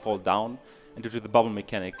show, you have to fall down, and due to the bubble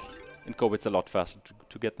mechanic, in co-op it's a lot faster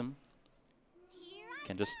to get them. You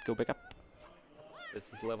can just go back up.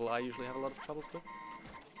 This is a level I usually have a lot of troubles with.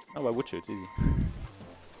 Oh, why would you? It's easy.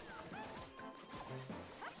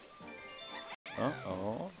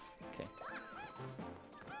 Uh-oh. Okay.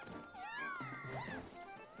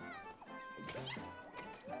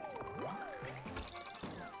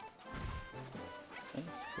 Okay,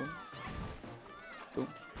 boom. Boom.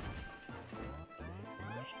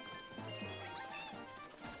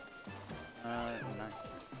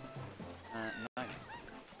 Nice.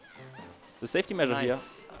 The safety measure here,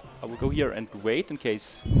 I will go here and wait in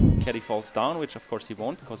case Caddy falls down, which of course he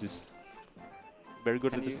won't because he's very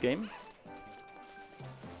good at this game.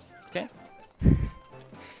 Okay.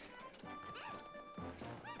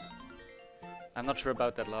 I'm not sure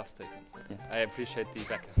about that last statement, but Yeah. I appreciate the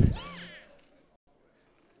backup.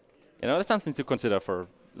 You know, that's something to consider for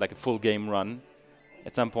like a full game run.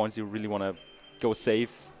 At some points you really want to go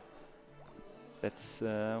safe. That's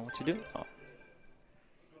what you do. Oh.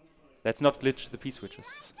 Let's not glitch the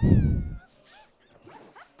P-switches.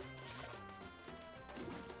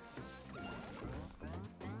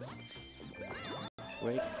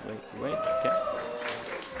 Wait.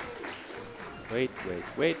 Okay.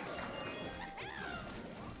 Wait.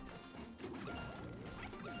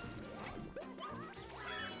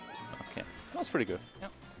 Okay, that's pretty good. Yeah.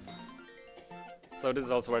 So this is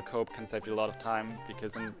also where co-op can save you a lot of time,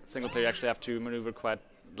 because in single player you actually have to maneuver quite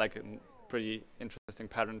like a pretty interesting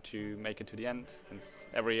pattern to make it to the end, since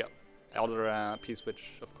every other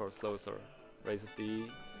P-switch of course lowers or raises the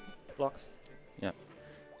blocks. Yeah.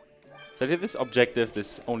 So I did this objective,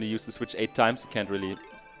 this only use the switch 8 times, you can't really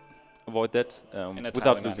avoid that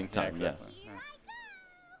without losing time. Yeah, exactly. Yeah.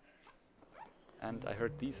 And I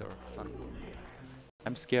heard these are fun.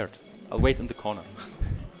 I'm scared. I'll wait in the corner.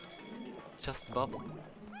 Just bubble.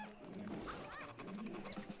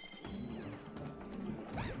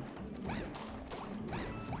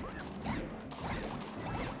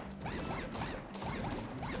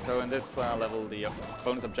 So in this level, the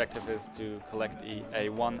bonus objective is to collect a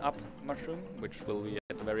 1-up mushroom, which will be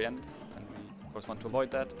at the very end. And we, of course, want to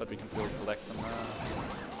avoid that, but we can still collect some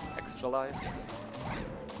extra lives.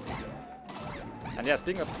 And yeah,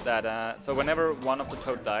 speaking of that, so whenever one of the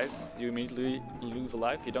toad dies, you immediately lose a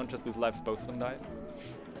life. You don't just lose life, both of them die.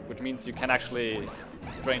 Which means you can actually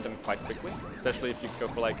drain them quite quickly, especially if you go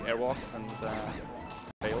for like airwalks and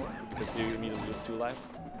fail, because you immediately lose 2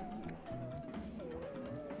 lives.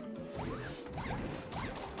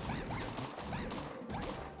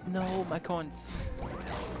 No, my coins.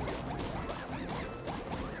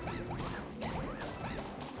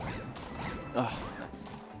 Oh, nice.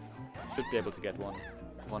 Should be able to get one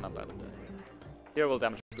up out of there. Here will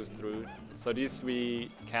damage boost through. So these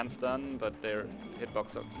we can stun, but their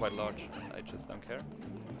hitbox are quite large, and I just don't care.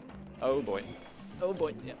 Oh boy. Oh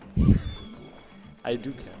boy, yeah. I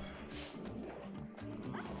do care.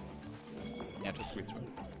 Yeah, just squeeze through.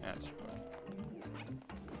 Yeah, it should work.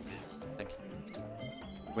 Thank you.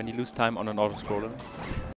 When you lose time on an auto-scroller.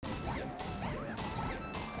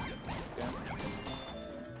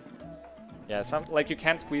 Yeah, some like you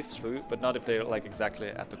can squeeze through, but not if they're like exactly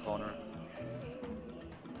at the corner.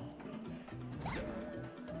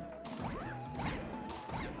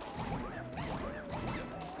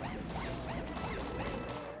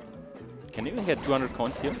 Can you even get 200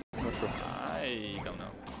 coins here? I'm not sure. I don't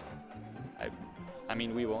know. I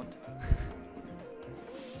mean, we won't.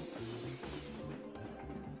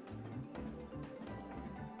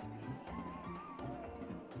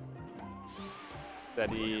 So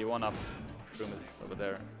the 1-up mushroom is over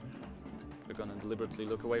there. We're gonna deliberately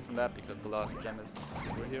look away from that because the last gem is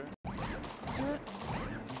over here. Yeah.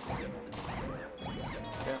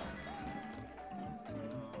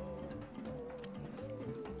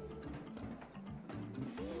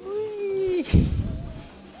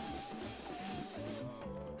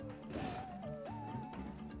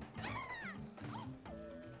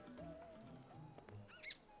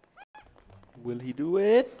 Will he do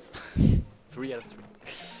it? 3 out of 3.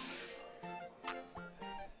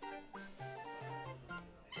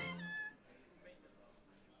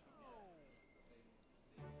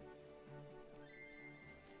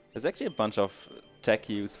 There's actually a bunch of tech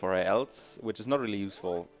use for ILs, which is not really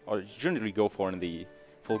useful, or you shouldn't really go for in the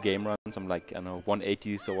full game run. Some like, I don't know,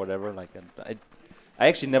 180s or whatever. Like, I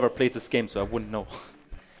actually never played this game, so I wouldn't know.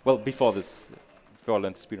 Well, before I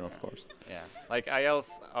learned the speedrun, of course. Yeah, like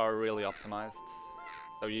ILs are really optimized.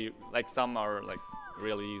 So you, like some are like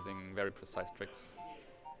really using very precise tricks,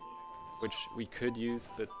 which we could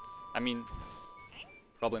use, but I mean,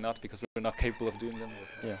 probably not because we're not capable of doing them.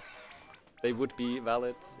 Yeah. They would be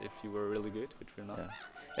valid if you were really good, which we're not. Yeah.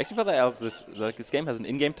 Actually, for the ILs, this game has an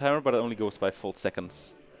in-game timer, but it only goes by full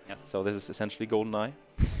seconds. Yes. So this is essentially GoldenEye.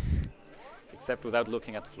 Except without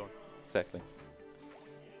looking at the floor. Exactly.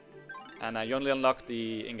 And you only unlock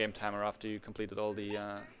the in-game timer after you completed all the,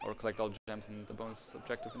 or collect all gems in the bonus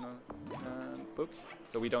objective in the book.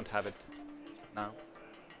 So we don't have it now.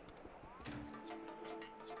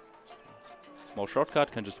 Small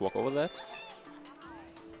shortcut, can just walk over that.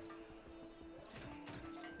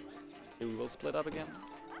 Here we will split up again.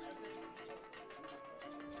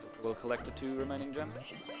 We'll collect the 2 remaining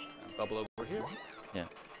gems. And bubble over here. Yeah.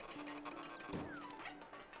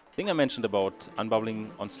 I think I mentioned about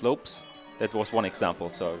unbubbling on slopes. That was one example,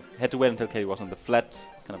 so I had to wait until Katie was on the flat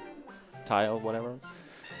kind of tile, whatever.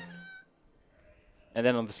 And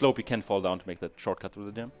then on the slope you can fall down to make that shortcut through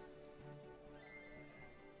the gem.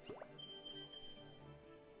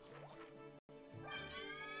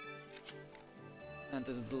 And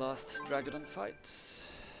this is the last Dragodon fight.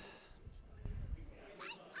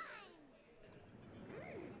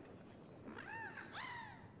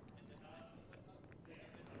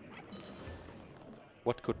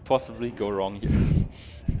 What could possibly go wrong here?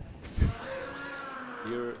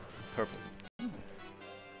 You're purple.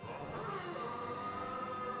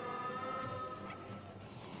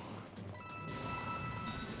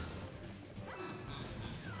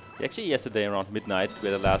 Actually, yesterday around midnight we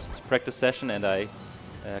had the last practice session and I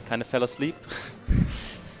kind of fell asleep.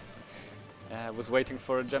 I was waiting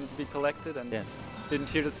for a gem to be collected and didn't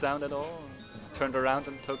hear the sound at all. Turned around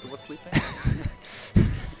and Toka was sleeping.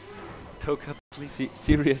 Toka, please.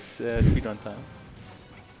 Serious speedrun time.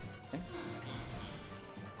 Okay.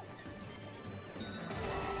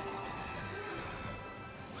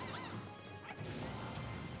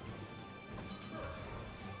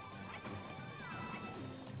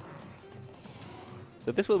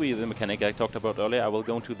 So this will be the mechanic I talked about earlier. I will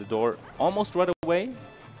go into the door almost right away,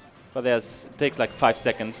 but it takes like 5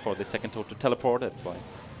 seconds for the second toad to teleport. That's why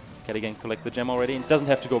Caddy can collect the gem already and doesn't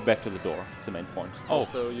have to go back to the door. That's the main point.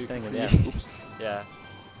 Also, you can staying see. in the end. Oops. Yeah.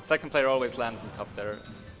 Second player always lands on top there.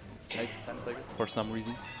 Makes sense, I guess. For some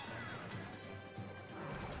reason.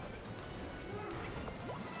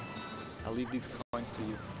 I'll leave these coins to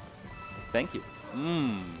you. Thank you.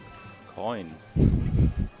 Coins.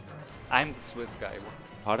 I'm the Swiss guy.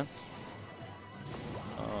 Pardon?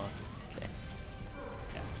 Okay.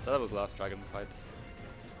 Yeah, so that was the last dragon fight.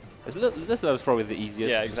 This level is probably the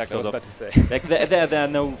easiest. Yeah, exactly. I was about to say. Like there are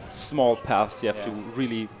no small paths you have to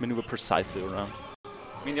really maneuver precisely around. I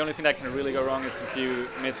mean, the only thing that can really go wrong is if you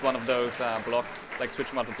miss one of those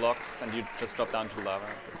switch model blocks and you just drop down to the lava.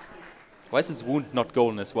 Why is his wound not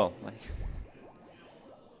golden as well? Like,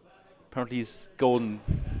 apparently he's golden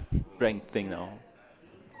rank thing now.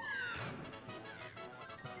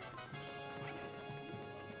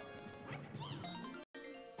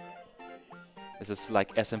 This is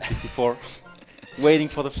like SM64 waiting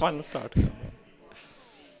for the final start.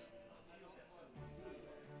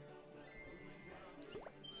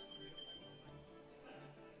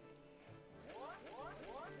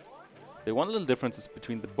 The one little difference is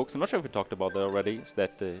between the books, I'm not sure if we talked about that already, is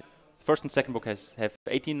that the first and second book have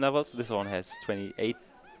 18 levels, this one has 28.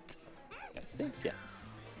 Yes. Yeah.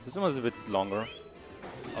 This one is a bit longer.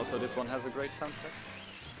 Also, this one has a great soundtrack.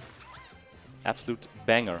 Absolute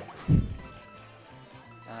banger.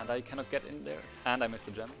 And I cannot get in there. And I missed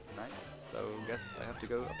a gem. Nice. So, guess I have to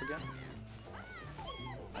go up again.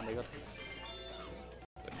 And I got it.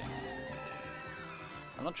 It's okay.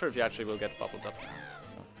 I'm not sure if you actually will get bubbled up now.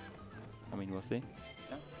 I mean, we'll see.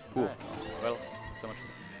 Yeah? Cool. Right. Well, so much fun.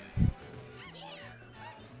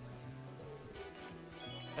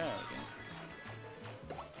 Yeah, okay.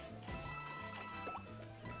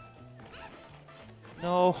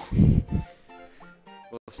 No.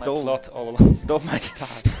 Was Stole my plot all along. Stole my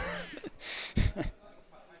start.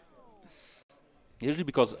 Usually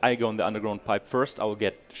because I go in the underground pipe first, I will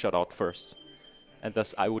get shut out first. And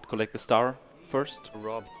thus I would collect the star first.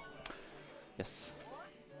 Rob. Yes.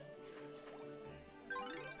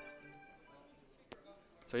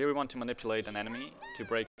 So here we want to manipulate an enemy to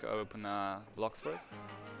break open blocks for us.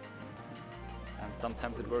 And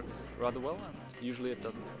sometimes it works rather well, and usually it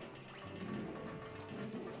doesn't.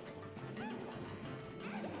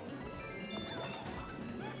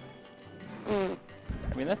 I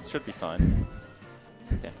mean, that should be fine.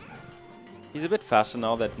 Yeah. He's a bit faster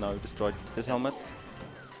now that you destroyed his helmet.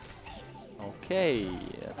 Okay,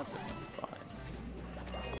 that's okay. Fine.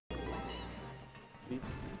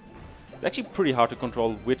 Please. It's actually pretty hard to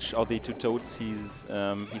control which of the two toads he's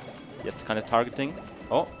yet kind of targeting.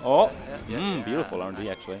 Beautiful R&D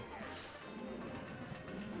nice. actually.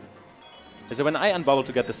 So when I unbubble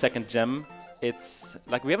to get the second gem, it's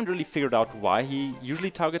like we haven't really figured out why he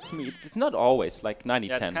usually targets me. It's not always like 90-10.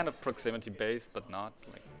 Yeah, it's kind of proximity based, but not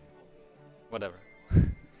like whatever.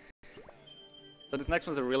 So this next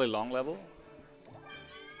one's a really long level,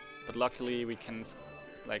 but luckily we can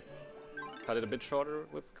like cut it a bit shorter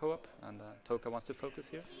with co-op, and Toka wants to focus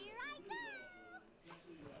here.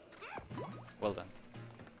 Well done.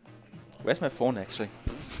 Where's my phone actually?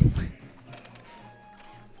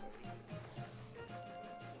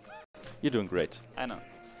 You're doing great. I know.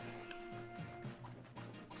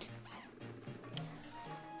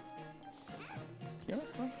 Yeah,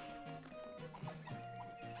 well.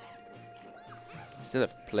 Still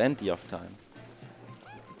have plenty of time.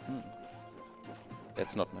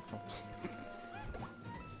 That's not my phone.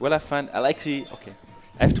 Well, I'll actually... Okay.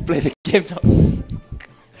 I have to play the game now.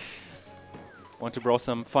 Want to browse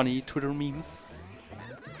some funny Twitter memes?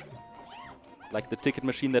 Like the ticket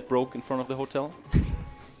machine that broke in front of the hotel?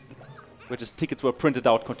 Where just tickets were printed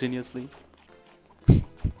out continuously. Didn't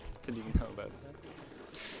even know about that.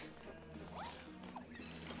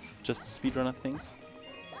 Just speedrunner things.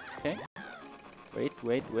 Okay. Wait.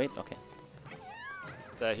 Okay.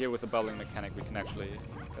 So here with the bubbling mechanic we can actually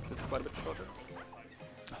cut this quite a bit shorter.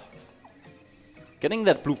 Getting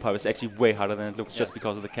that blue pipe is actually way harder than it looks just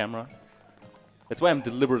because of the camera. That's why I'm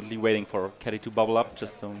deliberately waiting for Caddy to bubble up,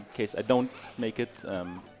 just so in case I don't make it. Okay,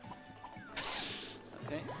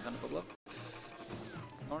 gonna bubble up.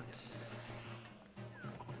 Smart.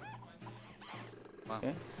 Wow.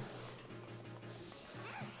 Okay.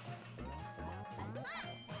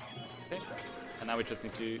 Okay, and now we just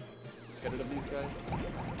need to get rid of these guys.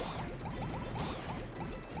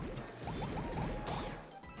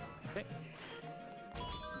 Okay.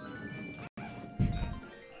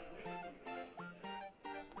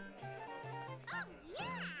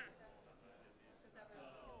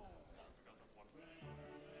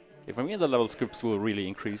 For me, the level scripts will really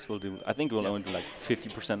increase. I think we'll only do like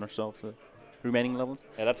 50% or so. remaining levels.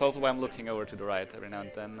 Yeah, that's also why I'm looking over to the right every now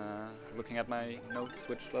and then, looking at my notes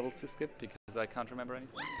which levels to skip, because I can't remember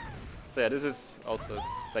anything. So yeah, this is also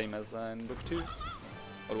same as in book 2.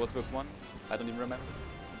 What was book 1? I don't even remember.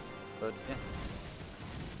 But yeah.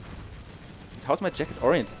 How's my jacket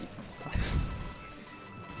oriented?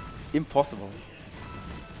 Impossible.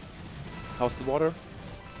 How's the water?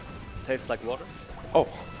 Tastes like water. Oh.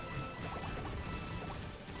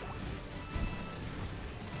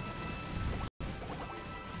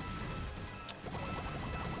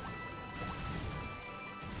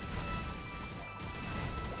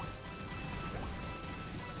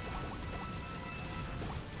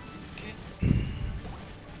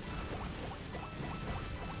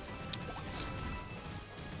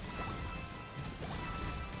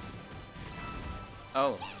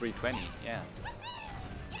 Oh, 320, yeah.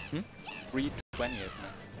 320 is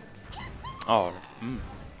next. Oh.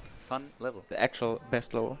 Fun level. The actual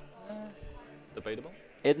best level. Debatable.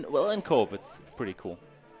 Well, in co-op, it's pretty cool.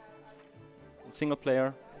 In single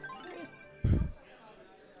player.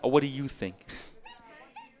 Or what do you think?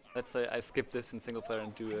 Let's say I skip this in single player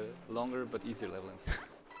and do a longer but easier level instead.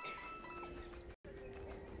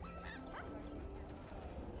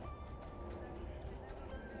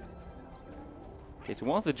 Okay, so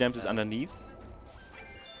one of the gems is underneath.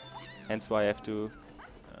 Hence why I have to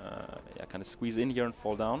yeah, kind of squeeze in here and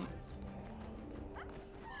fall down.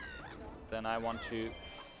 Then I want to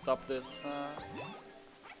stop this.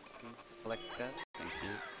 Please collect that. Thank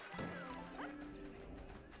you.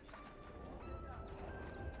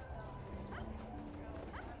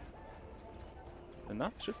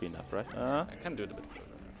 Enough? Should be enough, right? I can do it a bit further.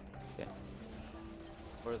 Okay.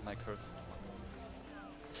 Where is my cursor?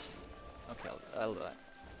 Okay, I'll die.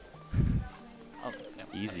 Oh, yeah.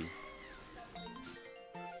 Easy.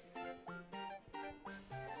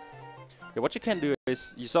 Okay, what you can do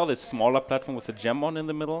is, you saw this smaller platform with a gem on in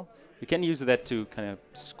the middle. You can use that to kind of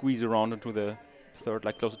squeeze around into the third,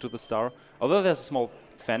 like closer to the star. Although there's a small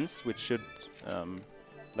fence, which should,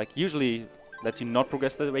 like usually lets you not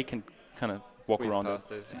progress that way, you can kind of walk Squeeze around it.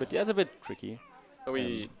 past it, But yeah, it's a bit tricky. So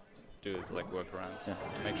we do like work around Yeah.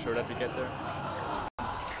 to make sure that we get there.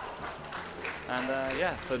 And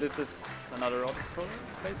yeah, so this is another auto-scroller,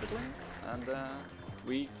 basically. And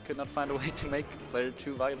we could not find a way to make player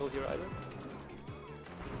 2 viable here either.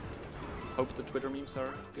 Hope the Twitter memes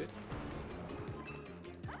are good.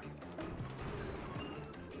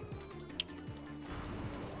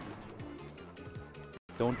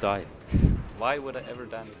 Don't die. Why would I ever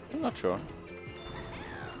die in this I'm stage? not sure.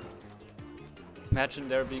 Imagine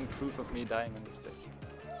there being proof of me dying on this stage.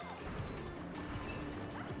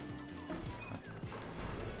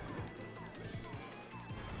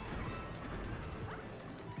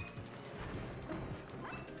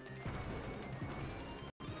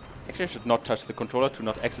 Actually, I should not touch the controller to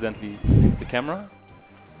not accidentally hit the camera.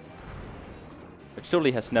 Which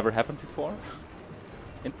totally has never happened before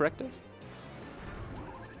in practice.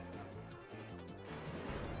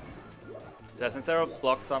 So since there are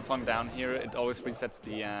blocks falling down here, it always resets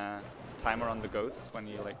the timer on the ghosts when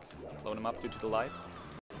you like load them up due to the light,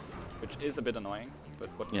 which is a bit annoying. But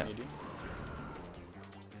what can you do?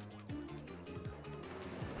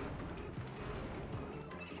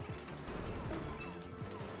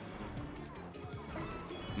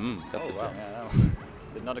 Oh wow! Yeah, no.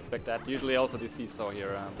 Did not expect that. Usually, also the seesaw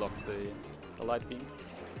here blocks the light beam.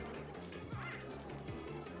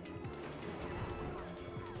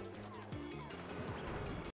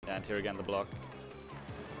 Yeah, and here again the block.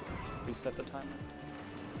 Reset the timer.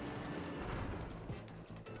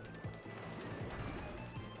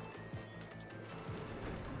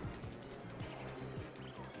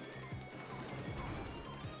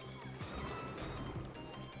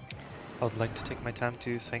 I would like to take my time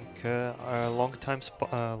to thank our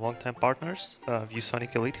long-time partners,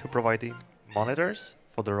 ViewSonic Elite, who provided monitors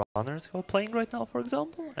for the runners who are playing right now, for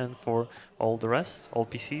example, and for all the rest, all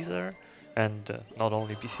PCs there, and not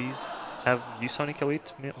only PCs have ViewSonic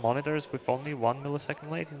Elite monitors with only 1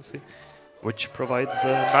 millisecond latency, which provides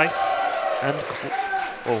a nice and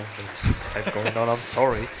there's a type going on. I'm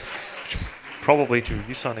sorry. Probably to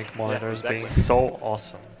ViewSonic monitors being so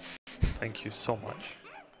awesome. Thank you so much.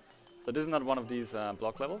 So this is not one of these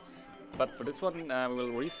block levels, but for this one we will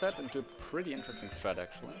reset into a pretty interesting strat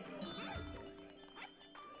actually.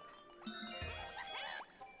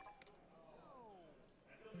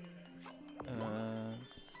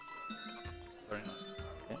 Sorry.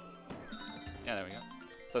 Okay. Yeah, there we go.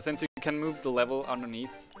 So since you can move the level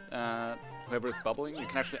underneath whoever is bubbling, you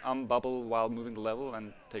can actually unbubble while moving the level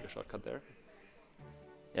and take a shortcut there.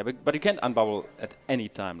 Yeah, but you can't unbubble at any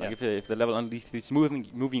time. Like Yes. if the level underneath is moving,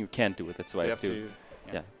 you can't do it. That's why So I you have to.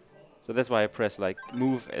 yeah. So that's why I press like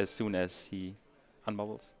move as soon as he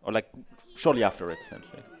unbubbles, or like shortly after it,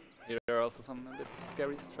 essentially. Here are also some a bit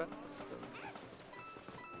scary strats.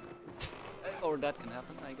 So or that can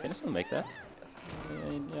happen, I guess. Can you still make that? Yes.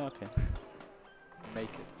 Yeah, okay.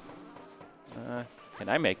 Make it. Can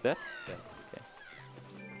I make that? Yes. Okay.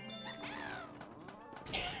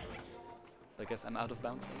 So I guess I'm out of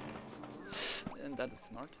bounds. And that is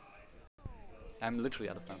smart. I'm literally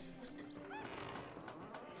out of bounds.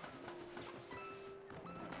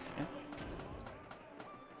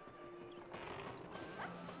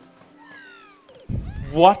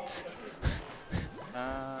 What?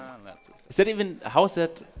 That's too Is that even? How is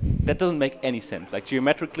that? That doesn't make any sense. Like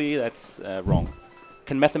geometrically, that's wrong.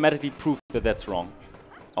 Can mathematically prove that that's wrong.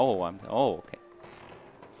 Oh, okay.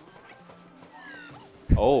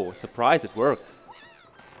 Oh, surprise! It works.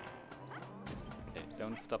 Okay,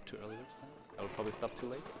 don't stop too early this time. I'll probably stop too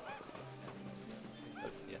late.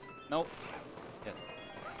 Yes. No. Yes.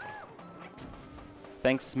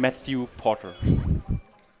 Thanks, Matthew Potter.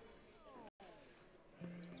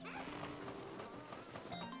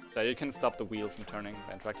 So you can stop the wheel from turning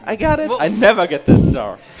by interacting. I got it. I never get that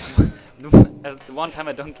star. As the one time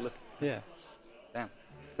I don't look. Yeah. Damn.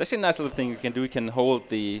 It's actually a nice little thing you can do. You can hold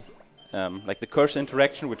the like the cursor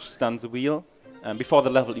interaction, which stuns the wheel. Before the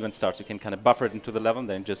level even starts, you can kind of buffer it into the level,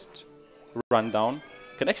 then just run down.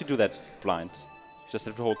 You can actually do that blind. Just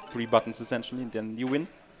have to hold 3 buttons essentially, and then you win.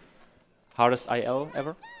 Hardest IL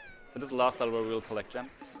ever. So this is the last level where we'll collect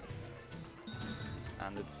gems.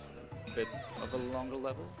 And it's a bit of a longer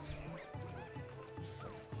level.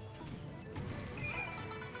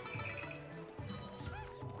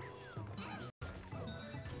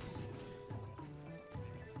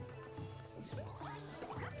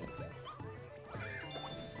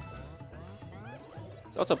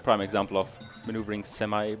 It's also a prime example of maneuvering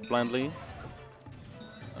semi-blindly.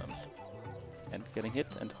 And getting hit,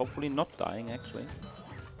 and hopefully not dying, actually.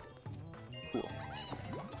 Cool.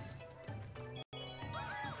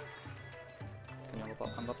 Can you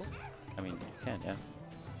unbubble? I mean, you can, yeah.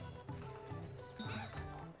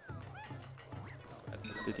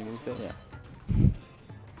 Did you move there? Yeah.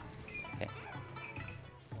 Okay.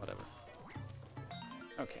 Whatever.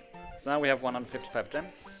 Okay. So now we have 155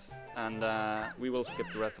 gems. And we will skip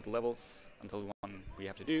the rest of the levels until the one we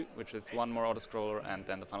have to do, which is one more auto-scroller and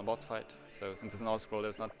then the final boss fight. So since it's an auto-scroller,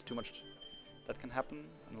 there's not too much that can happen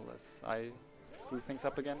unless I screw things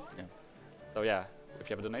up again. Yeah. So yeah, if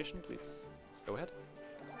you have a donation, please go ahead.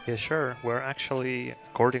 Yeah, sure. We're actually,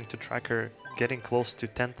 according to Tracker, getting close to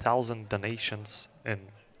 10,000 donations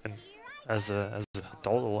as a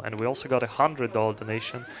total, and we also got a $100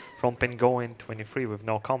 donation from Penguin23 with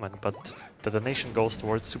no comment, but the donation goes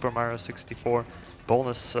towards Super Mario 64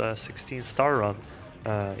 bonus 16 star run.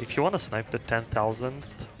 If you want to snipe the 10,000th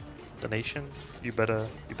donation, you better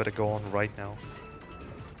go on right now.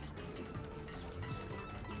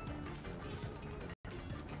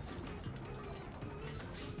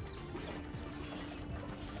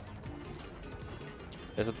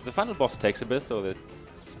 Yeah, so the final boss takes a bit, so that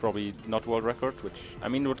it's probably not world record, which, I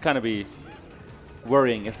mean, would kind of be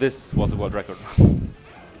worrying if this was a world record.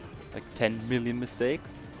 Like 10 million mistakes.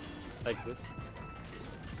 Like this.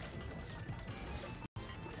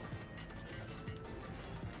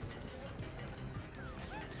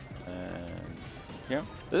 Yeah,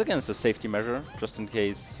 this again is a safety measure, just in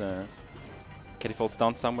case Katie falls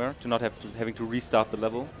down somewhere, to not have to having to restart the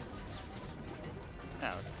level.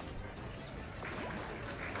 Yeah, that's fine.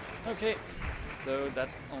 Okay, so that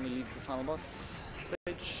only leaves the final boss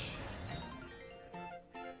stage.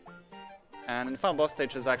 And in the final boss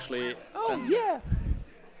stage is actually...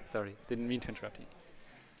 Sorry, didn't mean to interrupt you.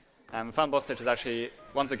 The final boss stage is actually,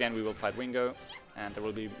 once again, we will fight Wingo, and there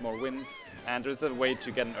will be more wins. And there's a way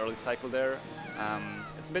to get an early cycle there.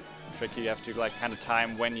 It's a bit tricky. You have to like kind of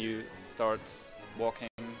time when you start walking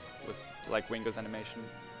with like Wingo's animation.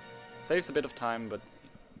 Saves a bit of time, but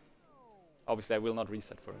obviously I will not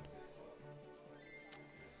reset for it.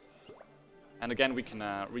 And again, we can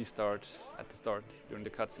restart at the start during the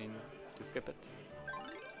cutscene to skip it.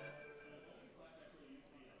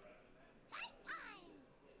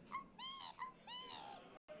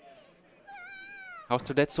 How's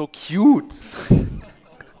that so cute? Okay,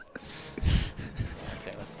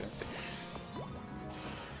 let's go.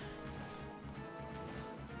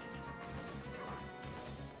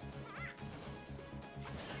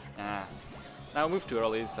 Now move too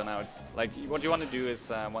early, so now, like, what you want to do is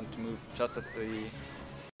want to move just as he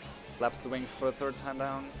flaps the wings for a third time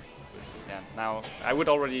down. Yeah, now I would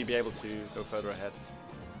already be able to go further ahead.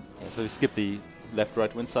 Yeah, so we skip the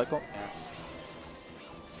left-right wind cycle. Yeah.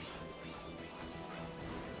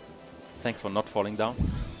 Thanks for not falling down.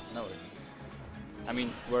 No worries. I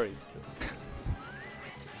mean, worries.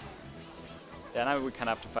 Yeah, now we kind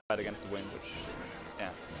of have to fight against the wind, which, yeah,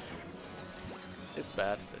 is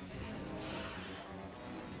bad. But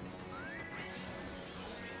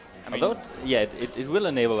I mean, although, yeah, it will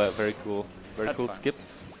enable a very cool fine. skip.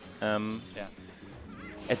 Yeah.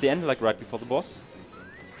 At the end, like right before the boss.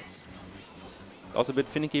 Also a bit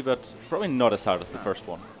finicky, but probably not as hard as the first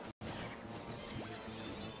one.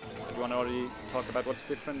 Do you want to already talk about what's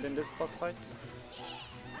different in this boss fight?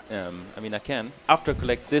 I mean, I can. After I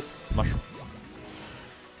collect this mushroom.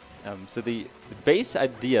 So the base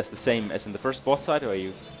idea is the same as in the first boss fight, where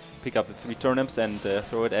you pick up the 3 turnips and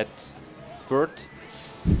throw it at bird,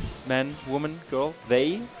 man, woman, girl,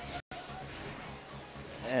 they.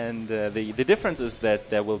 And the difference is that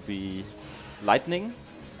there will be lightning,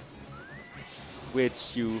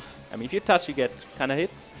 which you, I mean, if you touch, you get kind of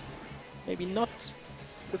hit. Maybe not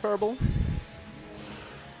preferable.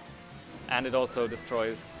 And it also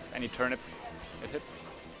destroys any turnips it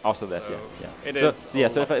hits. Also that, So yeah. it So, is so yeah,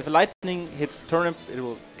 so if a lightning hits turnip, it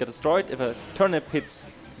will get destroyed. If a turnip hits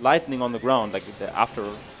lightning on the ground, like the after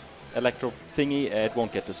electro thingy, it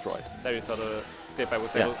won't get destroyed. There you saw the skip. I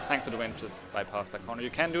was Yeah. able, thanks to the wind, just bypass that corner. You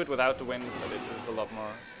can do it without the wind, but it is a lot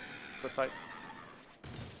more precise.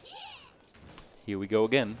 Here we go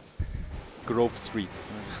again. Grove Street.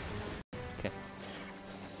 Okay.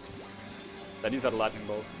 So these are the lightning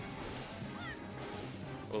bolts.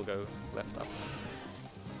 We'll go left up.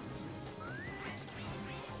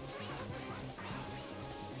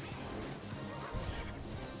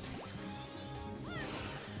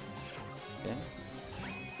 Okay.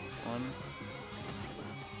 One.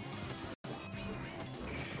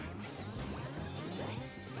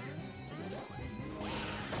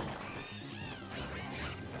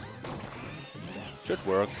 Should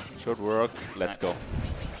work. Should work. Let's Nice. go.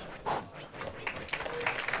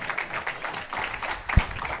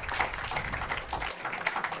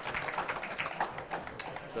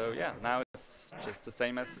 So yeah, now it's just the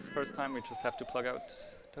same as first time. We just have to plug out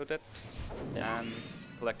Toadette Yeah. and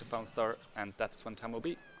collect the found star, and that's when time will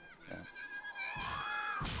be.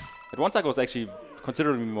 That one cycle was actually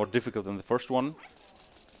considerably more difficult than the first one.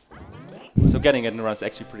 So getting it in a run is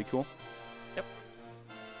actually pretty cool. Yep.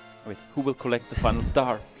 Wait, who will collect the final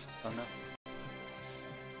star? Oh no.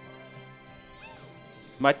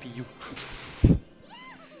 Might be you.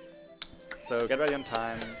 So get ready on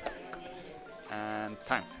time. And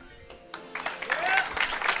time.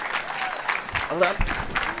 Well done.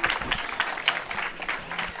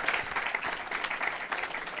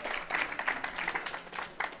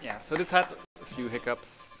 Yeah, so this had a few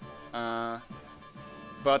hiccups, but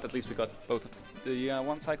at least we got both of the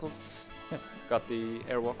one cycles. Yeah. Got the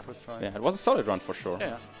airwalk first try. Yeah, it was a solid run for sure.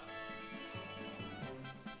 Yeah.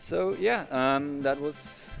 So yeah, that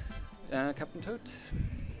was Captain Toad.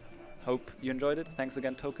 Hope you enjoyed it. Thanks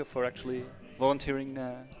again, Toka, for actually volunteering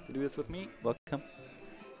to do this with me. Welcome.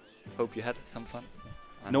 Hope you had some fun.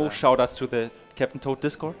 And, No shoutouts to the Captain Toad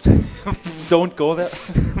Discord. Don't go there.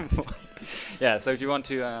 Yeah, so if you want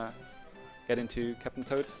to get into Captain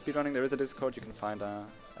Toad speedrunning, there is a Discord you can find,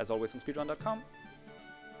 as always, on speedrun.com.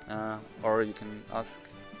 Or you can ask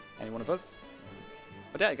any one of us.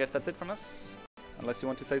 But yeah, I guess that's it from us. Unless you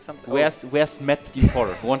want to say something. Where's Matthew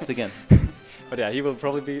Potter once again? But yeah, he will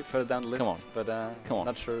probably be further down the list. Come on. But Come on.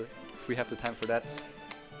 not sure if we have the time for that.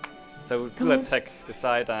 So Come let on. tech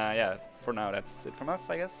decide. Yeah, for now that's it from us,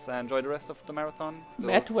 I guess. Enjoy the rest of the marathon. Still,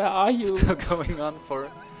 Matt, where are you? still going on for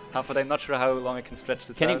half a day. Not sure how long I can stretch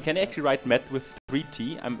this Can you out. actually write Matt with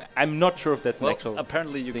 3T? I'm not sure if that's Well, an actual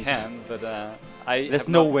apparently you thing. can, but I There's have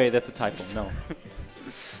no not- way that's a typo, no.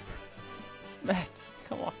 Matt,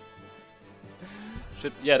 come on.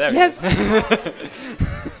 Yeah, there Yes! it is.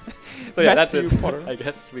 So yeah, that's Matthew it. Potter. I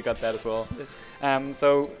guess we got that as well.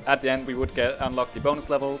 So at the end we would unlock the bonus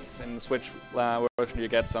levels. In the Switch version you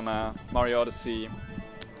get some Mario Odyssey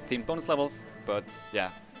themed bonus levels. But yeah,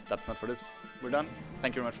 that's not for this. We're done.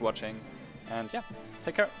 Thank you very much for watching. And yeah,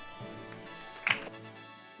 take care.